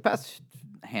tradition for the past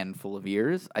handful of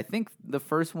years. I think the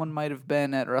first one might have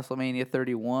been at WrestleMania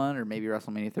 31 or maybe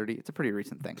WrestleMania 30. It's a pretty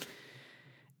recent thing.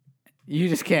 You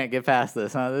just can't get past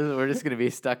this, huh? We're just going to be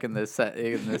stuck in this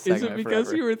segment Is it because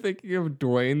forever. you were thinking of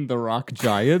Dwayne the Rock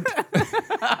Giant?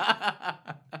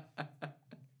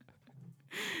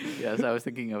 Yes, I was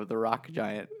thinking of the Rock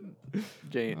Giant, Oh my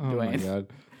Dwayne. god!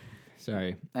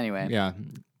 Sorry. Anyway, Yeah,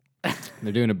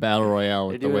 they're doing a battle royale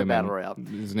with They're the doing a women. battle royale.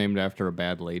 It's named after a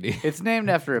bad lady. it's named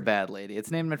after a bad lady.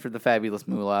 It's named after the Fabulous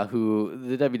Moolah, who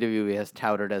the WWE has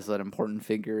touted as an important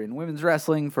figure in women's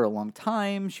wrestling for a long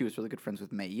time. She was really good friends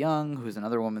with Mae Young, who's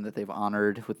another woman that they've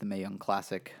honored with the Mae Young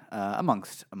Classic,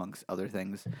 amongst other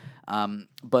things.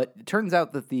 But it turns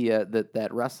out that that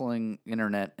wrestling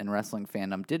internet and wrestling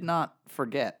fandom did not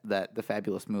forget that the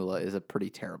Fabulous Moolah is a pretty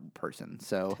terrible person.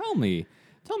 So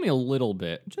Tell me a little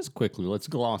bit, just quickly. Let's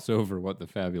gloss over what the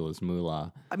Fabulous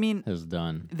Moolah I mean, has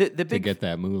done the to big get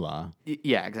that moolah.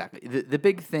 Yeah, exactly. The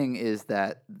big thing is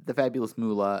that the Fabulous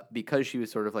Moolah, because she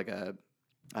was sort of like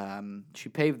she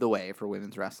paved the way for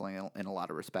women's wrestling in a lot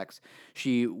of respects.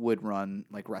 She would run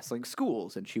like wrestling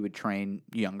schools and she would train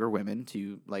younger women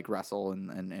to like wrestle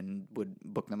and would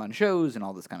book them on shows and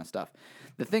all this kind of stuff.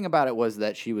 The thing about it was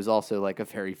that she was also like a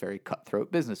very, very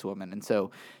cutthroat businesswoman. And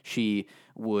so she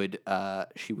would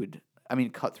I mean,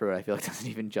 cutthroat, I feel like doesn't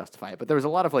even justify it, but there was a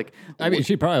lot of like. I mean,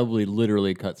 she probably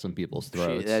literally cut some people's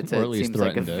throats, or at least seems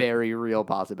like a threatened it. very real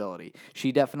possibility. She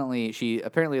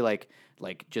apparently like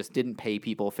just didn't pay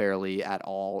people fairly at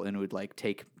all, and would like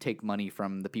take money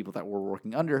from the people that were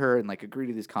working under her, and like agree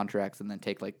to these contracts, and then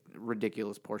take like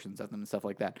ridiculous portions of them and stuff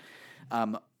like that.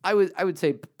 I would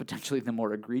say potentially the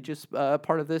more egregious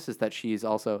part of this is that she's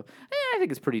also, I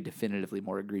think it's pretty definitively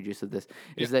more egregious of this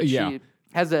is that Yeah. she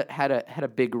had a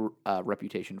big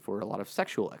reputation for a lot of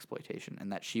sexual exploitation,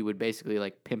 and that she would basically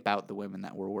like pimp out the women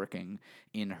that were working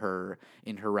in her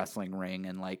wrestling ring,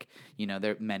 and like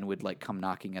their men would like come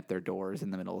knocking at their doors in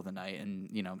the middle of the night, and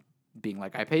being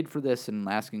like, I paid for this, and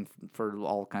asking for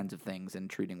all kinds of things, and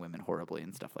treating women horribly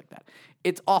and stuff like that.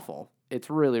 It's awful. It's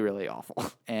really, really awful,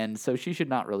 and so she should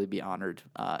not really be honored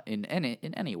in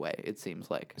any way. It seems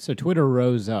like. So Twitter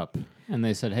rose up and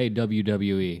they said, "Hey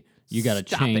WWE, you got to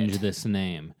Stop change it." this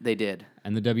name." They did.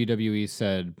 And the WWE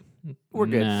said, We're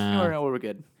good. Nah. We're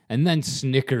good. And then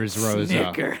Snickers rose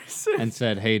up Snickers. and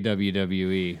said, "Hey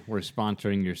WWE, we're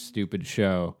sponsoring your stupid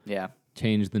show. Yeah.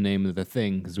 Change the name of the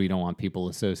thing because we don't want people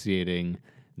associating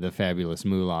the fabulous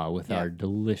Moolah with Yeah. our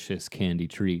delicious candy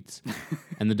treats.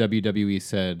 And the WWE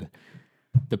said,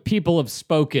 the people have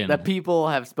spoken. The people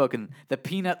have spoken. The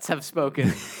peanuts have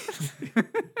spoken.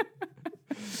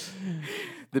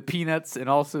 The peanuts and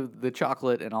also the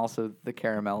chocolate and also the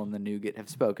caramel and the nougat have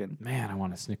spoken. Man, I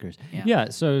want a Snickers. Yeah. Yeah,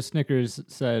 so Snickers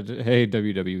said, hey,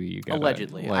 WWE, you got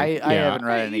Allegedly. I haven't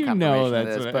read any confirmation of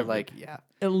this, but like, yeah.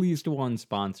 At least one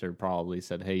sponsor probably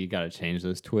said, hey, you got to change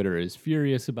this. Twitter is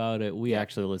furious about it. We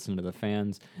actually listen to the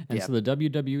fans. And Yeah. so the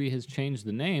WWE has changed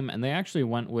the name, and they actually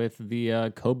went with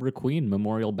the Cobra Queen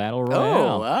Memorial Battle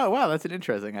Royale. Oh, wow, that's an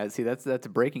interesting. I see. That's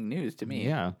breaking news to me.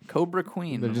 Yeah. Cobra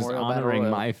Queen. They're just Memorial Battle honoring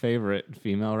Royal. my favorite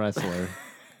female wrestler,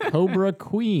 Cobra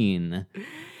Queen.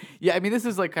 Yeah, I mean, this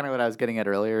is like kind of what I was getting at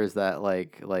earlier. Is that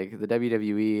like the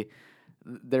WWE,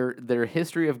 their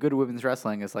history of good women's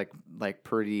wrestling is like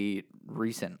pretty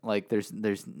recent. Like there's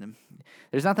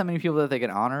not that many people that they can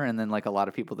honor, and then like a lot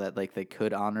of people that like they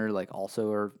could honor like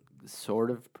also are sort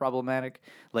of problematic.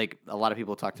 Like a lot of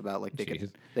people talked about like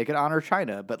they could honor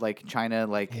China, but like China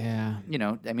like Yeah. you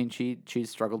know, I mean she's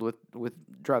struggled with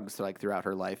drugs like throughout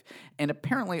her life, and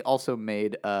apparently also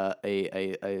made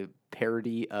a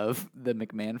parody of the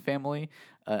McMahon family,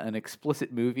 an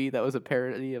explicit movie that was a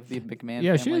parody of the McMahon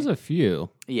Yeah, family. she has a few.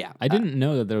 Yeah. I didn't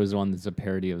know that there was one that's a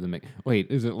parody of the Wait,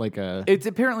 is it like a... It's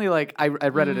apparently like I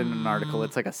read it in an article.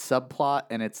 It's like a subplot,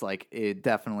 and it's like it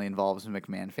definitely involves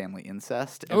McMahon family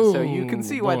incest, and so you can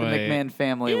see why the boy. McMahon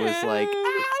family was like,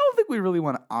 I don't think we really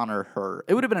want to honor her.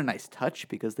 It would have been a nice touch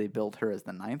because they built her as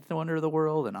the 9th wonder of the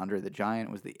world, and Andre the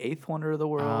Giant was the 8th wonder of the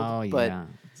world. Oh, but yeah.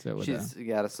 So with she's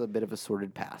got a bit of a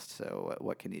sordid past. So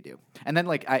what can you do? And then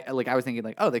I was thinking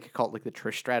like, oh, they could call it like the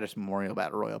Trish Stratus Memorial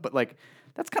Battle Royal, but like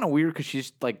that's kind of weird because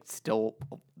she's like still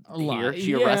here.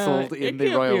 She wrestled in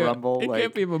the Royal Rumble. It like,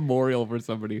 can't be a memorial for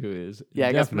somebody who is yeah,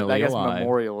 I guess alive.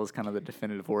 memorial is kind of the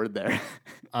definitive word there.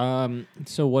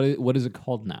 So what is it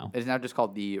called now? It's now just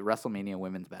called the WrestleMania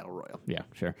Women's Battle Royal. Yeah,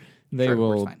 sure. They Sure,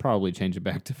 works will fine. probably change it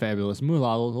back to Fabulous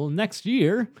Moolah next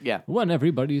year. Yeah. When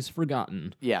everybody's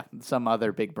forgotten. Yeah, some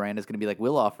other big brand is going to be like,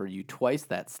 we'll offer you twice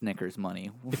that Snickers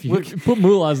money. If you put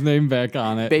Moolah's name back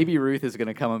on it. Baby Ruth is going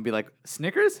to come and be like,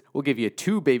 Snickers? We'll give you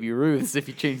 2 Baby Ruths if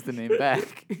you change the name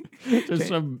back. Just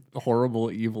some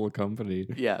horrible, evil company.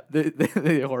 Yeah,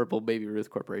 the horrible Baby Ruth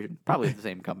Corporation. Probably the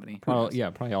same company.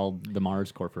 Probably all the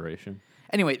Mars Corporation.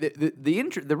 Anyway, the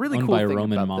really Owned cool by thing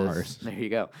Roman about Mars. this, there you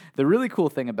go. The really cool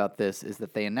thing about this is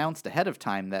that they announced ahead of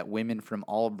time that women from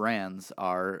all brands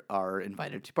are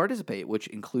invited to participate, which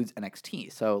includes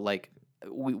NXT. So like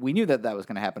we knew that was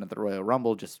going to happen at the Royal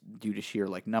Rumble just due to sheer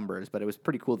like numbers, but it was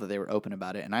pretty cool that they were open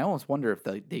about it. And I almost wonder if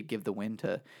they'd give the win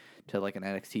to like an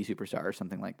NXT superstar or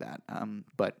something like that.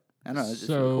 But I don't know. It's just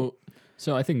really cool.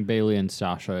 So I think Bailey and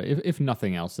Sasha, if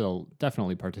nothing else, they'll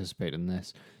definitely participate in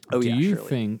this. Oh, Do yeah, you surely.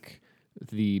 think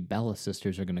the Bella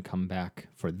sisters are going to come back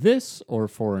for this or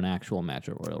for an actual match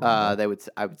at Royal Rumble?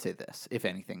 I would say this, if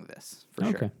anything, this for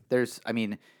Okay.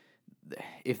 sure.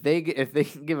 If they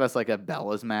can give us like a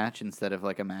Bella's match instead of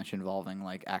like a match involving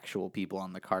like actual people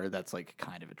on the card, that's like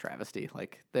kind of a travesty.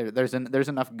 Like there's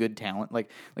enough good talent. Like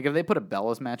if they put a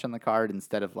Bella's match on the card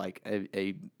instead of like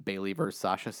a Bailey versus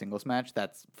Sasha singles match,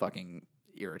 that's fucking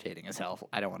irritating as hell.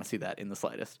 I don't want to see that in the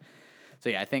slightest. So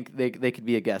yeah, I think they could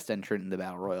be a guest entrant in the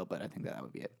Battle Royal, but I think that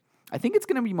would be it. I think it's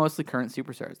going to be mostly current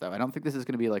superstars, though. I don't think this is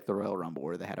going to be like the Royal Rumble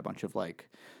where they had a bunch of like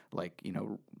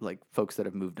folks that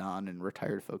have moved on and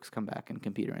retired folks come back and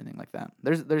compete or anything like that.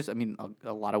 There's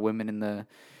a lot of women in the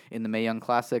Mae Young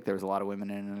Classic. There's a lot of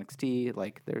women in NXT.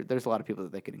 Like there's a lot of people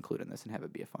that they could include in this and have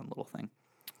it be a fun little thing.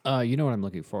 You know what I'm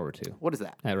looking forward to What is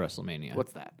that? at WrestleMania?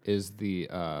 What's that? Is the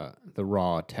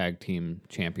Raw Tag Team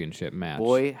Championship match.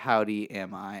 Boy, howdy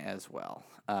am I as well.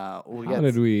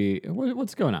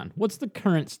 What's going on? What's the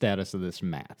current status of this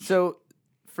match? So,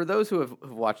 for those who have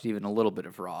watched even a little bit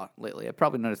of Raw lately, I've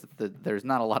probably noticed that there's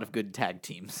not a lot of good tag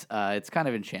teams. It's kind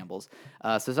of in shambles.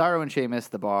 Cesaro and Sheamus,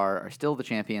 the Bar, are still the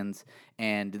champions.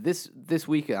 And this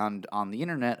week on the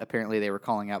internet, apparently they were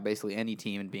calling out basically any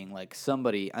team and being like,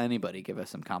 anybody give us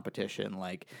some competition.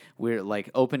 Like, we're like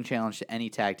open challenge to any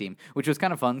tag team, which was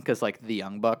kind of fun because like the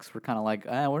Young Bucks were kind of like,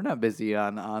 we're not busy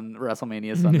on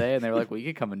WrestleMania Sunday. And they were like, we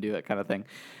could come and do it kind of thing.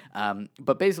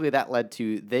 But basically that led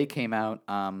to, they came out,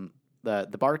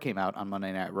 the Bar came out on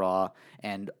Monday Night Raw,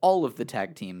 and all of the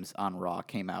tag teams on Raw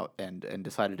came out and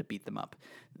decided to beat them up.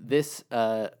 This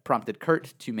prompted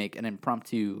Kurt to make an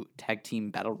impromptu tag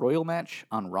team battle royal match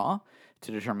on Raw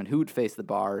to determine who would face the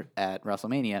Bar at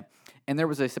WrestleMania, and there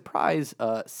was a surprise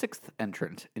sixth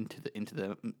entrant into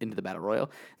the Battle Royal,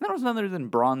 and that was none other than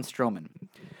Braun Strowman.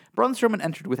 Braun Strowman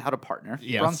entered without a partner.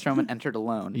 Yes. Braun Strowman entered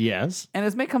alone. Yes. And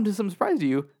as may come to some surprise to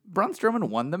you, Braun Strowman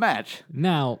won the match.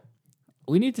 Now,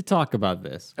 we need to talk about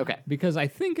this. Okay. Because I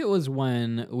think it was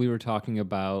when we were talking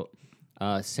about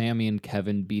Sammy and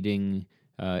Kevin beating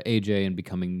AJ and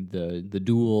becoming the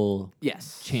dual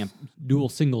dual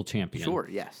single champion. Sure,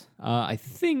 yes. I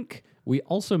think we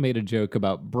also made a joke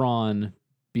about Braun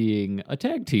being a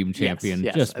tag team champion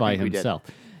yes, just I by think we did. himself.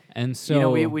 And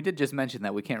so we did just mention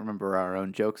that we can't remember our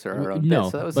own jokes or our own no,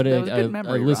 bits. So that was but a good a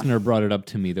memory. Ross. listener brought it up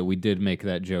to me that we did make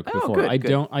that joke Oh, before.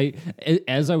 good.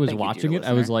 As I was Thank you, watching dear it,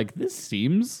 I was listener. like, this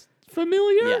seems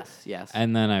familiar. Yes.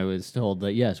 And then I was told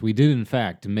that, yes, we did, in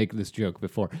fact, make this joke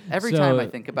before. Every So- time I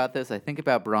think about this, I think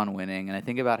about Braun winning, and I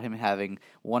think about him having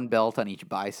one belt on each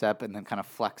bicep and then kind of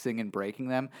flexing and breaking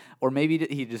them. Or maybe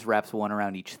he just wraps one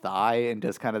around each thigh and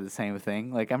does kind of the same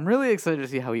thing. Like, I'm really excited to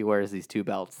see how he wears these two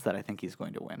belts that I think he's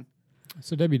going to win.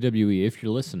 So WWE, if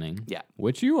you're listening, Yeah.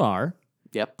 which you are,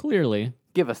 Yep. clearly,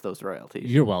 Give us those royalties.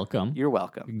 you're welcome. You're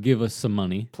welcome. Give us some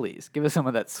money. Please, give us some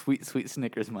of that sweet, sweet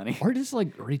Snickers money. Or just,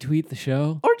 like, retweet the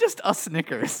show. Or just us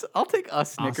Snickers. I'll take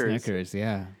us Snickers. Snickers,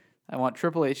 yeah. I want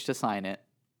Triple H to sign it.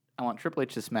 I want Triple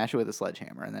H to smash it with a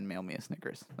sledgehammer and then mail me a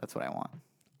Snickers. That's what I want.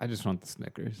 I just want the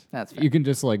Snickers. That's fair. You can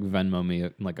just, like, Venmo me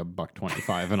at, like,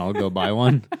 $1.25 and I'll go buy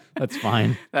one. That's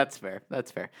fine. That's fair.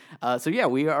 That's fair. So yeah,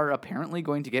 we are apparently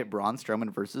going to get Braun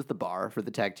Strowman versus The Bar for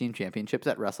the tag team championships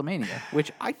at WrestleMania,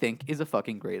 which I think is a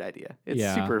fucking great idea. It's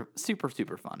Yeah. super, super,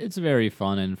 super fun. It's very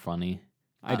fun and funny.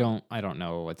 I don't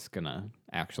know what's gonna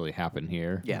actually happen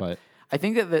here. Yeah. But I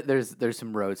think that there's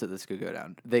some roads that this could go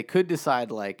down. They could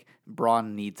decide like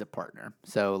Braun needs a partner,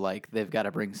 so like they've got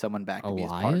to bring someone back to be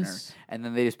his partner, Elias? and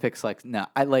then they just pick like no.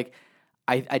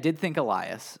 I did think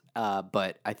Elias,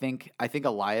 but I think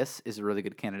Elias is a really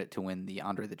good candidate to win the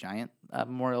Andre the Giant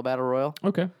Memorial Battle Royal.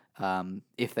 okay.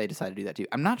 If they decide to do that too,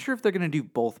 I'm not sure if they're going to do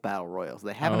both battle royals.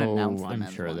 They haven't announced them. I'm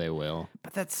as sure one. they will.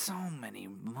 But that's so many.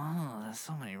 That's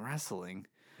so many wrestling.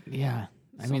 Yeah.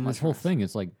 I So mean, much this whole wrestling. thing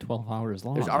is like 12 hours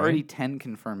long. There's right? already 10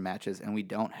 confirmed matches, and we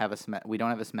don't have a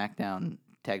SmackDown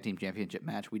Tag Team Championship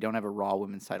match. We don't have a Raw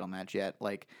Women's Title match yet.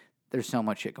 Like, there's so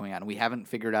much shit going on. We haven't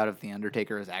figured out if the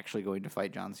Undertaker is actually going to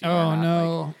fight John Cena. or Oh not.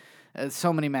 no.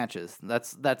 So many matches.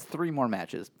 That's 3 more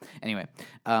matches. Anyway,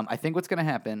 I think what's going to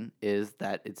happen is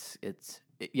that it's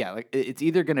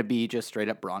either going to be just straight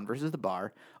up Braun versus the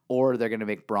Bar, or they're going to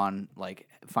make Braun like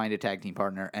find a tag team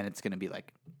partner, and it's going to be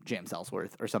like James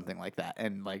Ellsworth or something like that,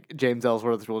 and like James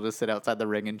Ellsworth will just sit outside the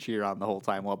ring and cheer on the whole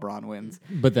time while Braun wins.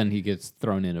 But then he gets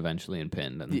thrown in eventually and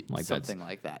pinned, and like that's. Something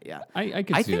like that. Yeah, I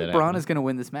could I see think that. Braun happening. is going to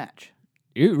win this match.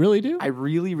 You really do? I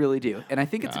really, really do, and I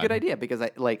think it's a good God. idea because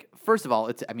first of all,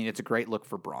 it's a great look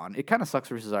for Braun. It kind of sucks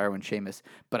for Cesaro and Sheamus,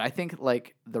 but I think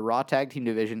like the Raw tag team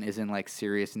division is in like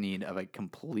serious need of a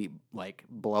complete like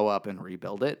blow up and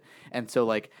rebuild it, and so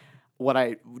like what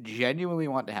I genuinely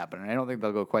want to happen, and I don't think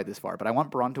they'll go quite this far, but I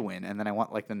want Braun to win, and then I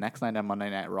want like the next night on Monday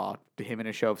Night Raw, to him in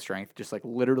a show of strength, just like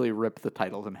literally rip the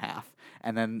titles in half,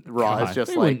 and then Raw is God,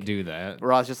 just they like wouldn't do that.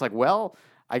 Raw's just like, well,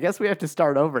 I guess we have to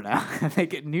start over now. They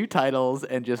get new titles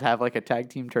and just have like a tag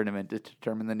team tournament to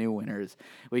determine the new winners.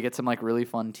 We get some like really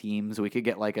fun teams. We could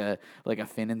get like a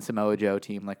Finn and Samoa Joe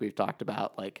team, like we've talked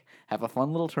about. Like have a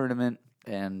fun little tournament,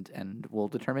 and we'll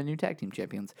determine new tag team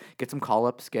champions. Get some call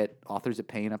ups. Get Authors of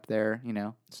Pain up there. You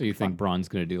know. So you think Braun's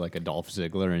going to do like a Dolph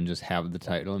Ziggler and just have the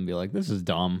title and be like, "This is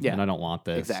dumb, Yeah, and I don't want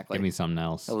this. exactly. Give me something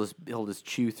else." He'll just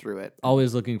chew through it.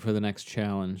 Always looking for the next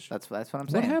challenge. That's what I'm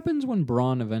What saying. happens when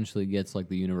Braun eventually gets like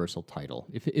the Universal title?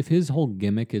 If his whole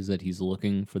gimmick is that he's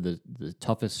looking for the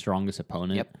toughest, strongest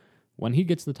opponent, Yep. when he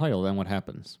gets the title, then what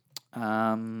happens?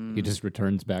 He just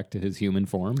returns back to his human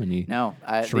form and he No,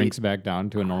 shrinks back down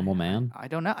to a normal man. I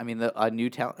don't know. I mean, a new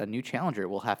challenger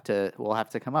will have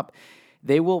to come up.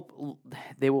 They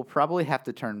will probably have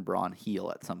to turn Braun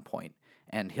heel at some point,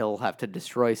 and he'll have to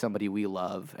destroy somebody we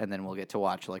love, and then we'll get to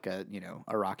watch like a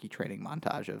Rocky training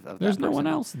montage of There's that no one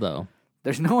person. else though.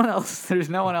 There's no one else. There's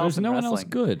no one else. There's in no one else wrestling.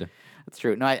 good. That's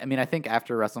true. No, I mean, I think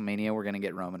after WrestleMania we're gonna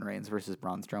get Roman Reigns versus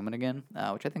Braun Strowman again,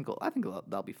 which I think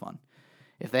that'll be fun.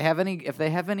 If they have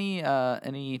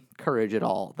any courage at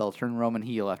all, they'll turn Roman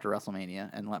heel after WrestleMania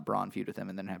and let Braun feud with him,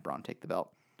 and then have Braun take the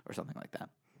belt or something like that.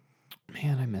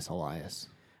 Man, I miss Elias.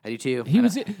 I do too. He And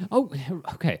was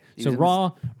okay. So was in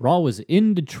Raw was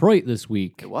in Detroit this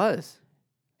week. It was.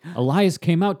 Elias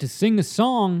came out to sing a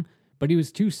song, but he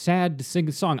was too sad to sing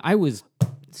a song. I was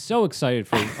so excited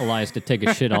for Elias to take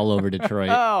a shit all over Detroit.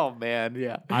 Oh man,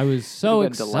 yeah. I was so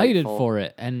Would've been excited delightful. for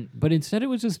it, but instead it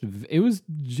was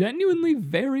genuinely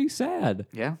very sad.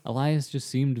 Yeah. Elias just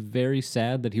seemed very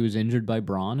sad that he was injured by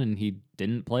Braun and he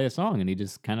didn't play a song and he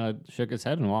just kind of shook his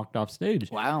head and walked off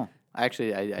stage. Wow.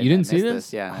 Actually, I You didn't see missed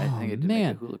this? Yeah, I Oh, think it did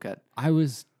man. make a Hulu cut. I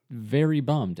was very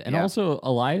bummed, and Yeah. also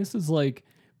Elias is like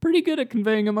pretty good at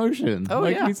conveying emotion. Oh,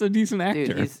 like yeah. he's a decent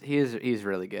actor. Dude, he's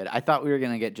really good. I thought we were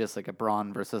gonna get just like a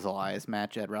Braun versus Elias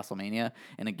match at WrestleMania,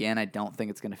 and again, I don't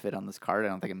think it's gonna fit on this card. I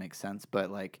don't think it makes sense.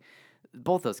 But like,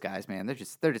 both those guys, man, they're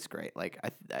just great. Like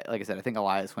like I said, I think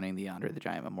Elias winning the Andre the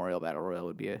Giant Memorial Battle Royal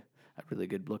would be a really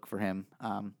good look for him.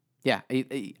 Yeah, I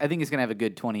think he's gonna have a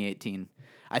good 2018.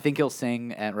 I think he'll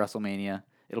sing at WrestleMania.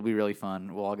 It'll be really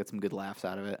fun. We'll all get some good laughs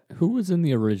out of it. Who was in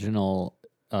the original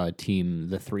team,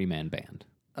 the 3-man band?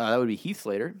 That would be Heath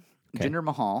Slater, Okay. Jinder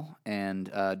Mahal, and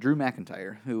Drew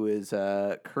McIntyre, who is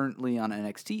currently on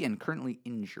NXT and currently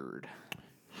injured.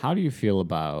 How do you feel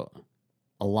about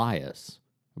Elias,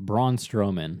 Braun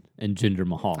Strowman, and Jinder I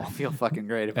Mahal feel fucking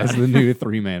great about as it. the new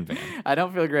 3-man band? I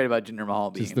don't feel great about Jinder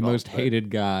Mahal being Just the involved, most but- hated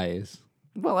guys.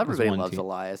 Well, everybody one loves team.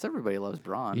 Elias. Everybody loves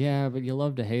Braun. Yeah, but you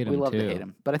love to hate him we love too. to hate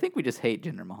him, but I think we just hate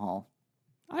Jinder Mahal.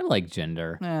 I like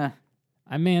Jinder. Eh,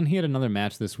 He had another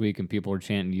match this week and people were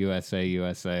chanting USA,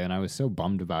 USA, and I was so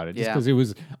bummed about it just Yeah. because it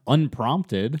was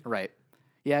unprompted. right.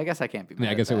 Yeah, I guess I can't be I mad mean,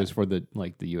 I at guess it that. was for the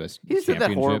US He just did that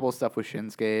championship. horrible stuff with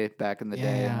Shinsuke back in the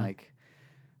day, and Yeah. like,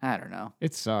 I don't know.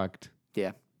 It sucked.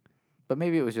 Yeah, but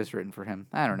maybe it was just written for him.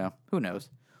 I don't know. Who knows?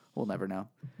 We'll never know.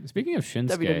 Speaking of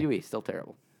Shinsuke, WWE still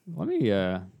terrible. let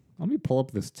me pull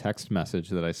up this text message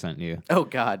that I sent you Oh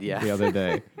God, yeah. the other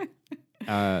day.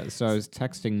 So I was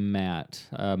texting Matt.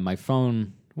 My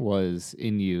phone was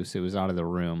in use; it was out of the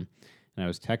room, and I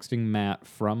was texting Matt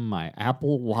from my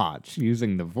Apple Watch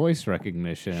using the voice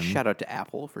recognition. Shout out to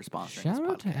Apple for sponsoring this Shout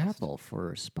out to podcast. Apple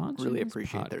for sponsoring. Really this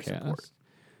appreciate their podcast. support.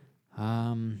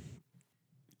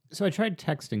 So I tried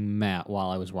texting Matt while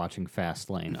I was watching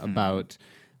Fastlane about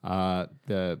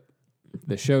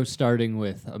the show starting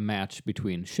with a match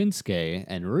between Shinsuke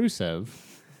and Rusev,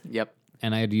 Yep.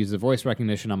 and I had to use the voice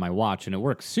recognition on my watch, and it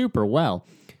worked super well.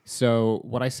 So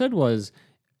what I said was,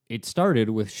 it started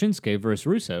with Shinsuke versus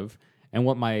Rusev, and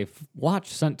what my watch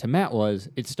sent to Matt was,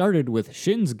 it started with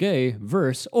Shinsuke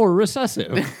versus or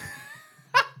recessive.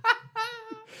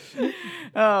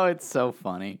 Oh, it's so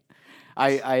funny.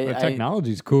 The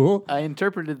technology's cool. I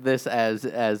interpreted this as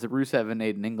Rusev and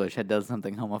Aiden English had done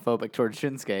something homophobic towards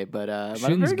Shinsuke, but I'm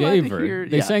very glad to Shinsuke hear- verse.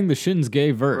 They yeah, sang the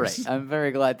Shinsuke verse. right. I'm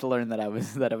very glad to learn that I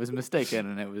was mistaken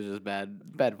and it was just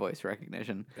bad voice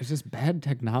recognition. It's just bad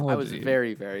technology. I was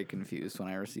very, very confused when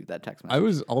I received that text message. I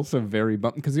was also very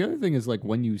bummed because the other thing is like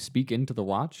when you speak into the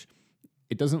watch,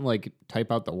 it doesn't like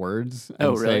type out the words and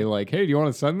Oh, really? say like, "Hey, do you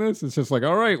want to send this?" It's just like,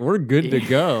 "All right, we're good to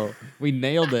go. We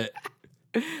nailed it.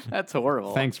 That's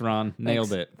horrible. Thanks, Ron. Nailed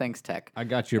Thanks- it. Thanks, tech. I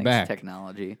got your Thanks, back."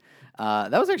 technology.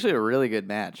 That was actually a really good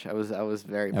match. I was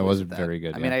very. That was pleased with very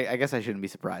good, I mean, yeah. I guess I shouldn't be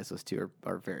surprised. Those two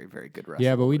are very, very good wrestlers.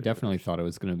 Yeah, but we definitely thought it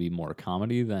was going to be more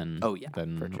comedy than for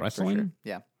sure, wrestling. For sure.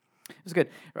 Yeah, it was good.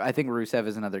 I think Rusev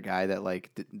is another guy that like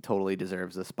totally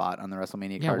deserves a spot on the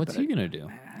WrestleMania Yeah, card. what's but he gonna do?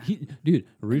 Dude,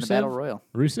 in the Battle Rusev. Royal?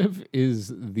 Rusev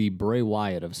is the Bray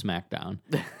Wyatt of SmackDown.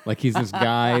 Like he's this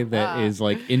guy that is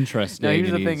like interesting. No, here's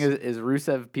and the thing: he's- is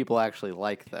Rusev people actually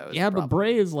like those? yeah, but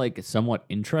Bray is like somewhat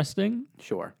interesting,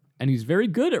 Sure, and he's very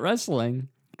good at wrestling,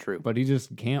 true. but he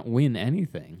just can't win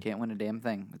anything. Can't win a damn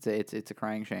thing. It's a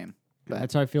crying shame.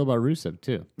 That's how I feel about Rusev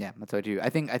too. Yeah, that's what I do. I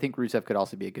think Rusev could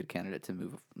also be a good candidate to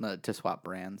move to swap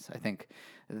brands. I think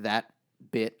that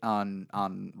bit on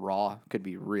Raw could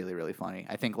be really, really funny.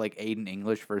 I think like Aiden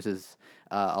English versus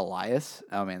Elias.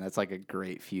 Oh man, that's like a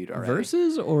great feud already.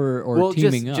 Versus or well,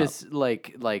 teaming up. just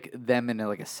like them in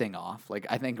like a sing off. Like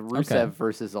I think Rusev Okay.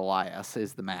 versus Elias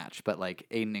is the match, but like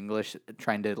Aiden English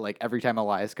trying to like every time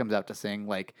Elias comes out to sing,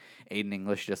 like Aiden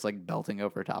English just like belting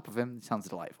over top of him. It sounds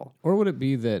delightful. Or would it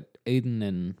be that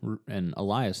Aiden and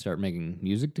Elias start making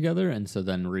music together, and so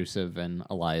then Rusev and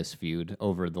Elias feud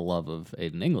over the love of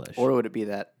Aiden English? Or would it be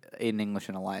that Aiden English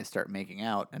and Elias start making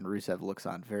out, and Rusev looks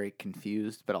on very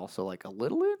confused, but also like a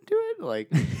little into it, like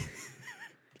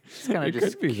just kind It of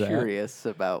just could be that. curious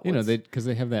about you know, what's- because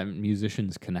they have that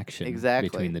musician's connection exactly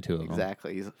between the two of them.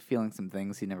 Exactly, he's feeling some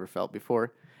things he never felt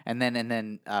before, and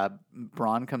then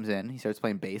Braun comes in, he starts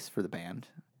playing bass for the band,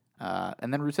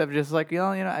 and then Rusev just like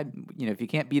if you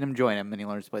can't beat him, join him, and he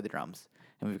learns to play the drums,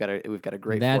 and we've got a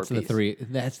great That's four-piece.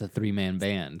 That's the 3-man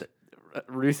band.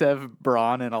 Rusev,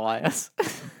 Braun, and Elias.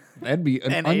 That'd be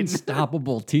an And Aiden.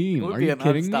 unstoppable team. It would Are be you an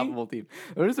kidding unstoppable team.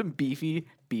 Those are some beefy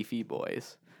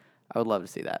boys. I would love to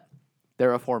see that.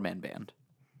 They're a 4-man band.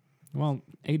 Well,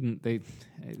 Aiden, Aiden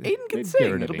can they'd sing.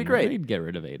 get rid of It'll be Aiden. great. They'd get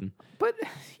rid of Aiden. But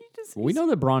he just We know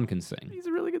that Braun can sing. he's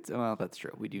a really good. Well, that's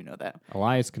true. We do know that.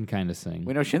 Elias can kind of sing.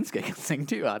 We know Shinsuke can sing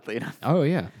too. Oddly enough, Oh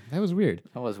yeah, that was weird.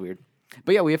 that was weird.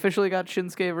 But yeah, we officially got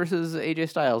Shinsuke versus AJ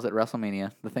Styles at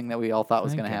WrestleMania. The thing that we all thought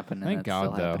was Thank going to God. happen, and Thank it's God,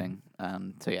 still though.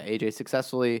 happening. So yeah, AJ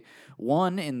successfully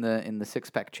won in the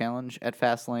six-pack challenge at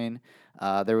Fastlane.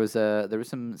 There was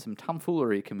some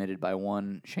tomfoolery committed by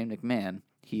one Shane McMahon.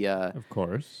 Of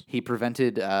course. He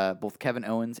prevented both Kevin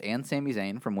Owens and Sami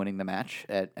Zayn from winning the match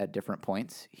at different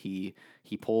points. He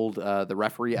pulled the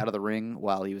referee out of the ring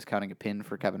while he was counting a pin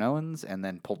for Kevin Owens, and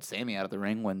then pulled Sami out of the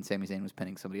ring when Sami Zayn was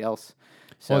pinning somebody else.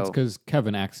 So Well, it's because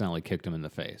Kevin accidentally kicked him in the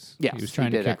face. Yes, he was he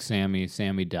trying to did kick Sammy.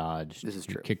 Sammy dodged. This is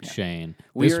He true, kicked yeah. Shane.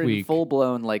 we This are in week, full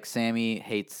blown like Sami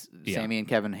Yeah. and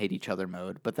Kevin hate each other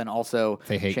mode, but then also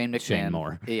They hate Shane McMahon Shane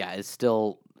more. Yeah, is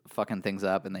still fucking things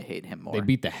up, and they hate him more. they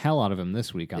beat the hell out of him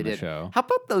this week on They the did. show. How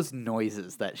about those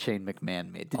noises that Shane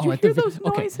McMahon made? Did Oh, you at hear the ve- those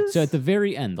noises? Okay, so at the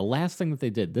very end, the last thing that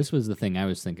they did, this was the thing I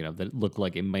was thinking of that looked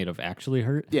like it might have actually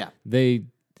hurt. Yeah.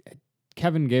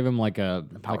 Kevin gave him like a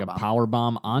bomb. power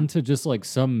bomb onto just like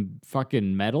some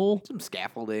fucking metal. Some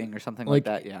scaffolding or something like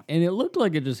that. Yeah. And it looked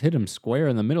like it just hit him square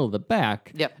in the middle of the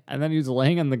back. Yep. And then he was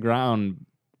laying on the ground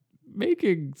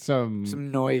making some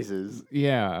Some noises.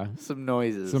 yeah, Some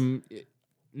noises. some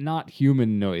not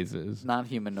human noises. not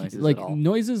human noises Like at all.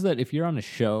 noises that if you're on a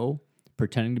show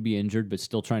pretending to be injured but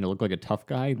still trying to look like a tough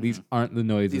guy, these aren't the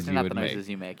noises These are you not would the make. noises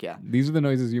you make. Yeah. These are the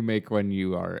noises you make when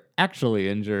you are actually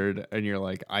injured and you're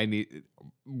like,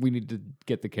 we need to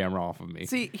get the camera off of me.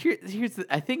 See, here's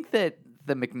I think that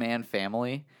the McMahon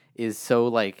family is so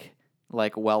like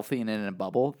wealthy and in a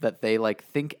bubble that they like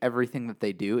think everything that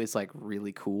they do is like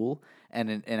really cool, and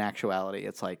in actuality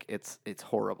it's like it's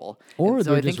horrible. Or And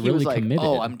so they're I think just he was really like, committed.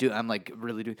 oh, I'm like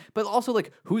really doing, but also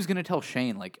like who's gonna tell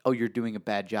Shane like, oh, you're doing a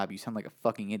bad job, you sound like a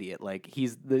fucking idiot, like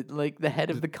he's the head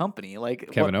of the company,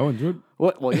 like Kevin Owens would.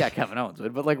 What? Well, yeah, Kevin Owens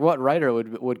would, but like, what writer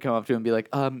would come up to him and be like,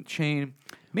 Shane,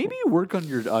 maybe you work on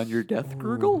your death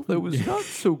gurgle. That was not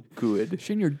so good.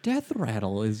 Shane, your death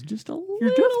rattle is just a Your little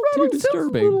death too rattle sounds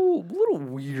disturbing. a little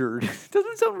weird. It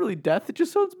doesn't sound really death. It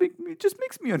just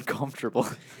makes me uncomfortable.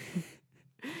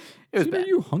 It was Shane, bad. are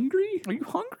you hungry? Are you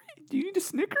hungry? Do you need a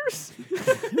Snickers?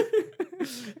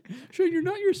 Shane, you're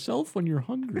not yourself when you're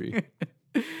hungry.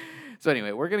 So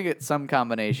anyway, we're gonna get some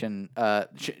combination.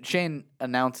 Shane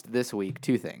announced this week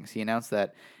two things. He announced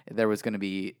that there was going to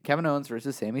be Kevin Owens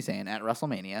versus Sami Zayn at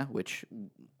WrestleMania, which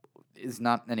is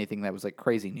not anything that was like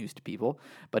crazy news to people.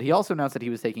 But he also announced that he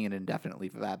was taking an indefinite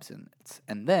leave of absence,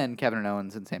 and then Kevin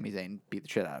Owens and Sami Zayn beat the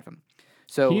shit out of him.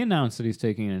 So He announced that he's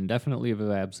taking an indefinite leave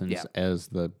of absence Yeah. as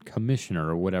the commissioner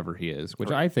or whatever he is, which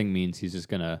I think means he's just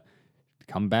gonna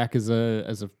come back as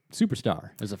a superstar,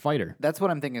 as a fighter. that's what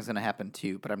I'm thinking is going to happen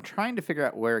too. But I'm trying to figure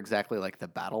out where exactly like the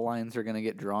battle lines are going to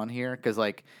get drawn here, because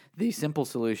like the simple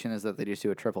solution is that they just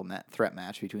do a triple threat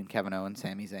match between Kevin Owens,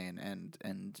 Sami Zayn,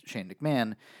 and Shane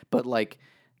McMahon. But like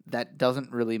that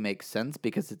doesn't really make sense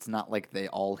because it's not like they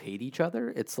all hate each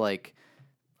other. It's like,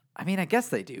 I mean, I guess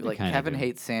they do. Like kinda Kevin do.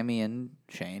 hates Sami and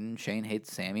Shane. Shane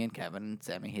hates Sami and Kevin. And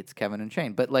Sami hates Kevin and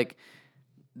Shane. But like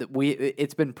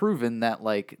it's been proven that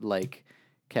like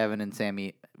Kevin and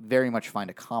Sami very much find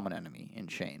a common enemy in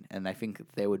Shane, and I think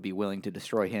they would be willing to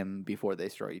destroy him before they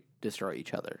destroy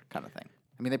each other, kind of thing.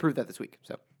 I mean, they proved that this week,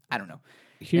 so I don't know.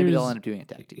 Maybe they'll end up doing a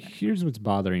tag team match. Here's what's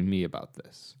bothering me about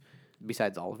this.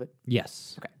 Besides all of it,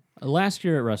 Yes. Okay. Last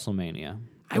year at WrestleMania,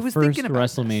 I the was first thinking about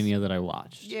WrestleMania that I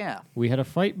watched. yeah. We had a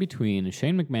fight between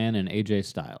Shane McMahon and AJ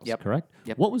Styles, Yep. correct?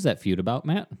 Yep. What was that feud about,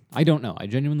 Matt? I don't know. I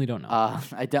genuinely don't know.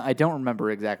 I don't remember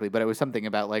exactly, but it was something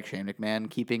about like Shane McMahon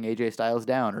keeping AJ Styles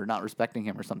down or not respecting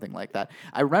him or something like that.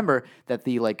 I remember that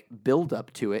the like build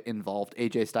up to it involved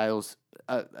AJ Styles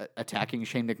attacking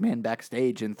Shane McMahon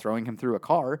backstage and throwing him through a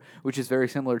car, which is very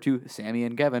similar to Sami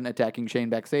and Kevin attacking Shane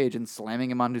backstage and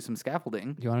slamming him onto some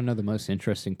scaffolding. Do you want to know the most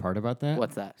interesting part about that?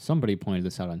 What's that? Somebody pointed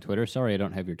this out on Twitter. Sorry, I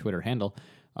don't have your Twitter handle.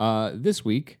 This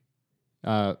week,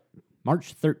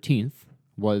 March 13th,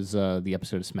 was the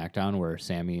episode of SmackDown where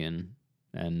Sami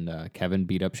and Kevin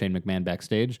beat up Shane McMahon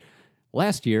backstage.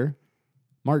 Last year,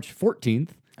 March 14th,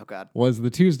 Oh God. was the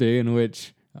Tuesday in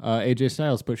which AJ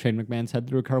Styles put Shane McMahon's head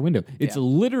through a car window. It's Yeah.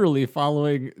 literally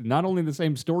following not only the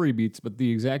same story beats, but the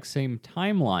exact same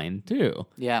timeline, too.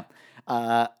 Yeah.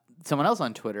 Someone else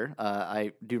on Twitter,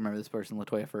 I do remember this person,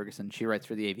 Latoya Ferguson. She writes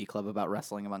for the AV Club about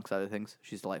wrestling, amongst other things.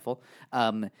 She's delightful.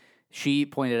 she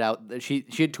pointed out that she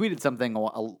had tweeted something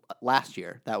last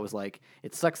year that was like,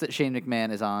 it sucks that Shane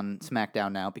McMahon is on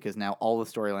SmackDown now because now all the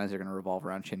storylines are going to revolve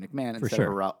around Shane McMahon instead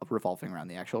of revolving around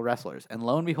the actual wrestlers. And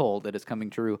lo and behold, it is coming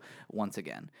true once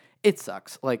again. It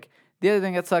sucks. Like, the other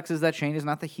thing that sucks is that Shane is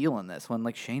not the heel in this, when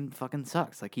like Shane fucking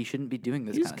sucks. Like, he shouldn't be doing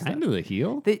this kind of stuff. He's kind of the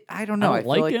heel. I don't know. I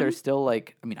feel like him. they're still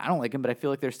like, I mean, I don't like him, but I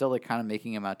feel like they're still like kind of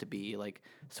making him out to be like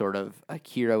sort of a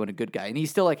hero and a good guy. And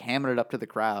he's still like hammering it up to the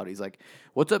crowd. He's like,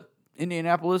 "What's up,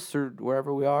 Indianapolis or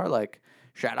wherever we are? Like,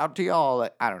 shout out to y'all."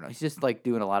 Like, I don't know. He's just like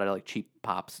doing a lot of like cheap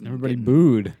pops and Everybody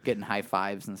booed, getting high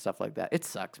fives and stuff like that. It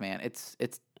sucks, man. It's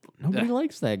nobody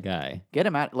likes that guy. Get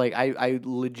him out. Like, I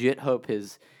legit hope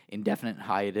his indefinite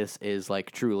hiatus is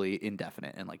like truly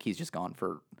indefinite and like he's just gone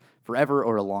for forever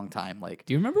or a long time. Like,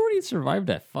 do you remember when he survived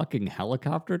that fucking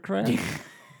helicopter crash?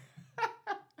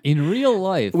 In real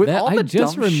life, with all the I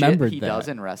just dumb remembered shit he does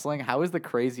in wrestling, how is the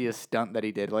craziest stunt that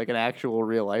he did, like an actual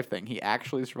real life thing? He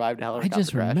actually survived a I helicopter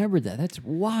just crash. remembered that. That's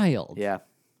wild. Yeah.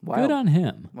 Good on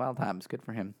him. Wild times. Good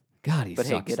for him. God, he But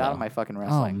sucks, hey, get out of though. my fucking Oh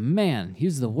wrestling. man,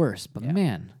 he's the worst. But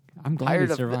man, I'm glad Tired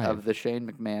he of survived. the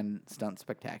Shane McMahon stunt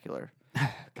spectacular. I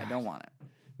don't want it.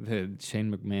 The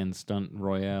Shane McMahon stunt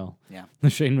royale. Yeah. The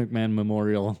Shane McMahon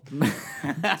Memorial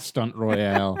stunt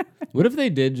royale. What if they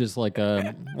did just like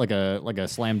a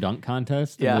slam dunk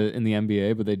contest in the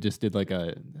NBA, but they just did like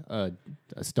a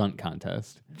stunt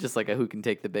contest? Just like a who can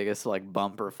take the biggest like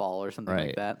bump or fall or something like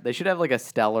Right. that. They should have like a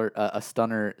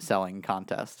stunner selling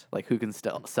contest. Like who can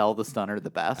sell the stunner the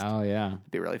best. Oh yeah,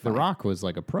 It'd be really The funny. Rock was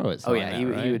like a pro at Oh selling yeah, that, he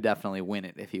right? would definitely win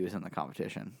it if he was in the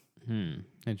competition.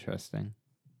 Interesting.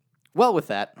 Well, with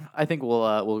that, I think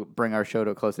we'll bring our show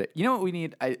to a close. You know what we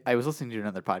need? I was listening to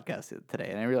another podcast today,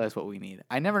 and I realized what we need.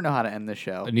 I never know how to end the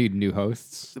show. I need new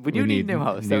hosts. We do need new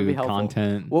hosts. That would be helpful.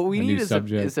 Content. What we need is a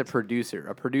a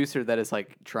producer that is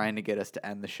like trying to get us to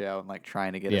end the show and like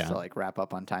trying to get us to like wrap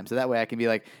up on time. So that way I can be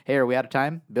like, "Hey, are we out of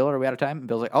time? Bill, are we out of time?" And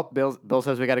Bill's like, "Oh, Bill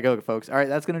says we got to go, folks. All right,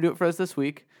 that's gonna do it for us this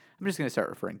week." I'm just gonna start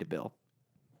referring to Bill.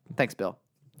 Thanks, Bill.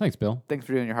 Thanks, Bill. Thanks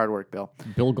for doing your hard work, Bill.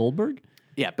 Bill Goldberg.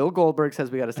 Yeah, Bill Goldberg says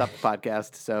we got to stop the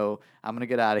podcast, so I'm going to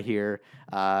get out of here.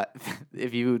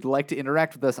 If you'd like to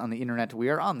interact with us on the internet, we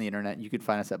are on the internet. You can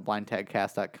find us at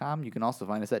blindtagcast.com. You can also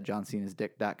find us at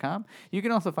johncenasdick.com. You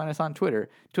can also find us on Twitter,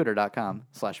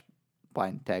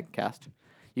 twitter.com/blindtagcast.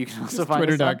 You can also find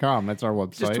us on Twitter.com. That's our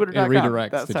website. Just It twitter.com.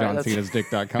 redirects to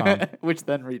johncenasdick.com. which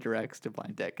then redirects to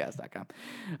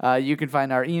blindtagcast.com. You can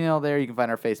find our email there. You can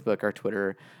find our Facebook, our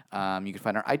Twitter. You can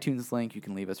find our iTunes link. You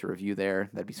can leave us a review there.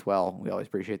 That'd be swell. We always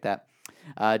appreciate that.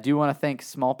 Do want to thank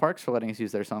Small Parks for letting us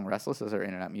use their song Restless as our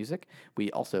internet music.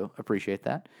 We also appreciate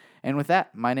that. And with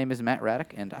that, my name is Matt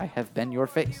Raddick, and I have been your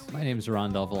face. My name is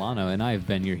Ron Del Villano, and I have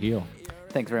been your heel.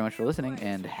 Thanks very much for listening,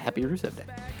 and happy Rusev Day.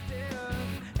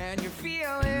 And you're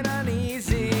feeling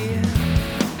uneasy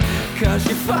 'cause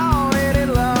you're falling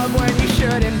in love when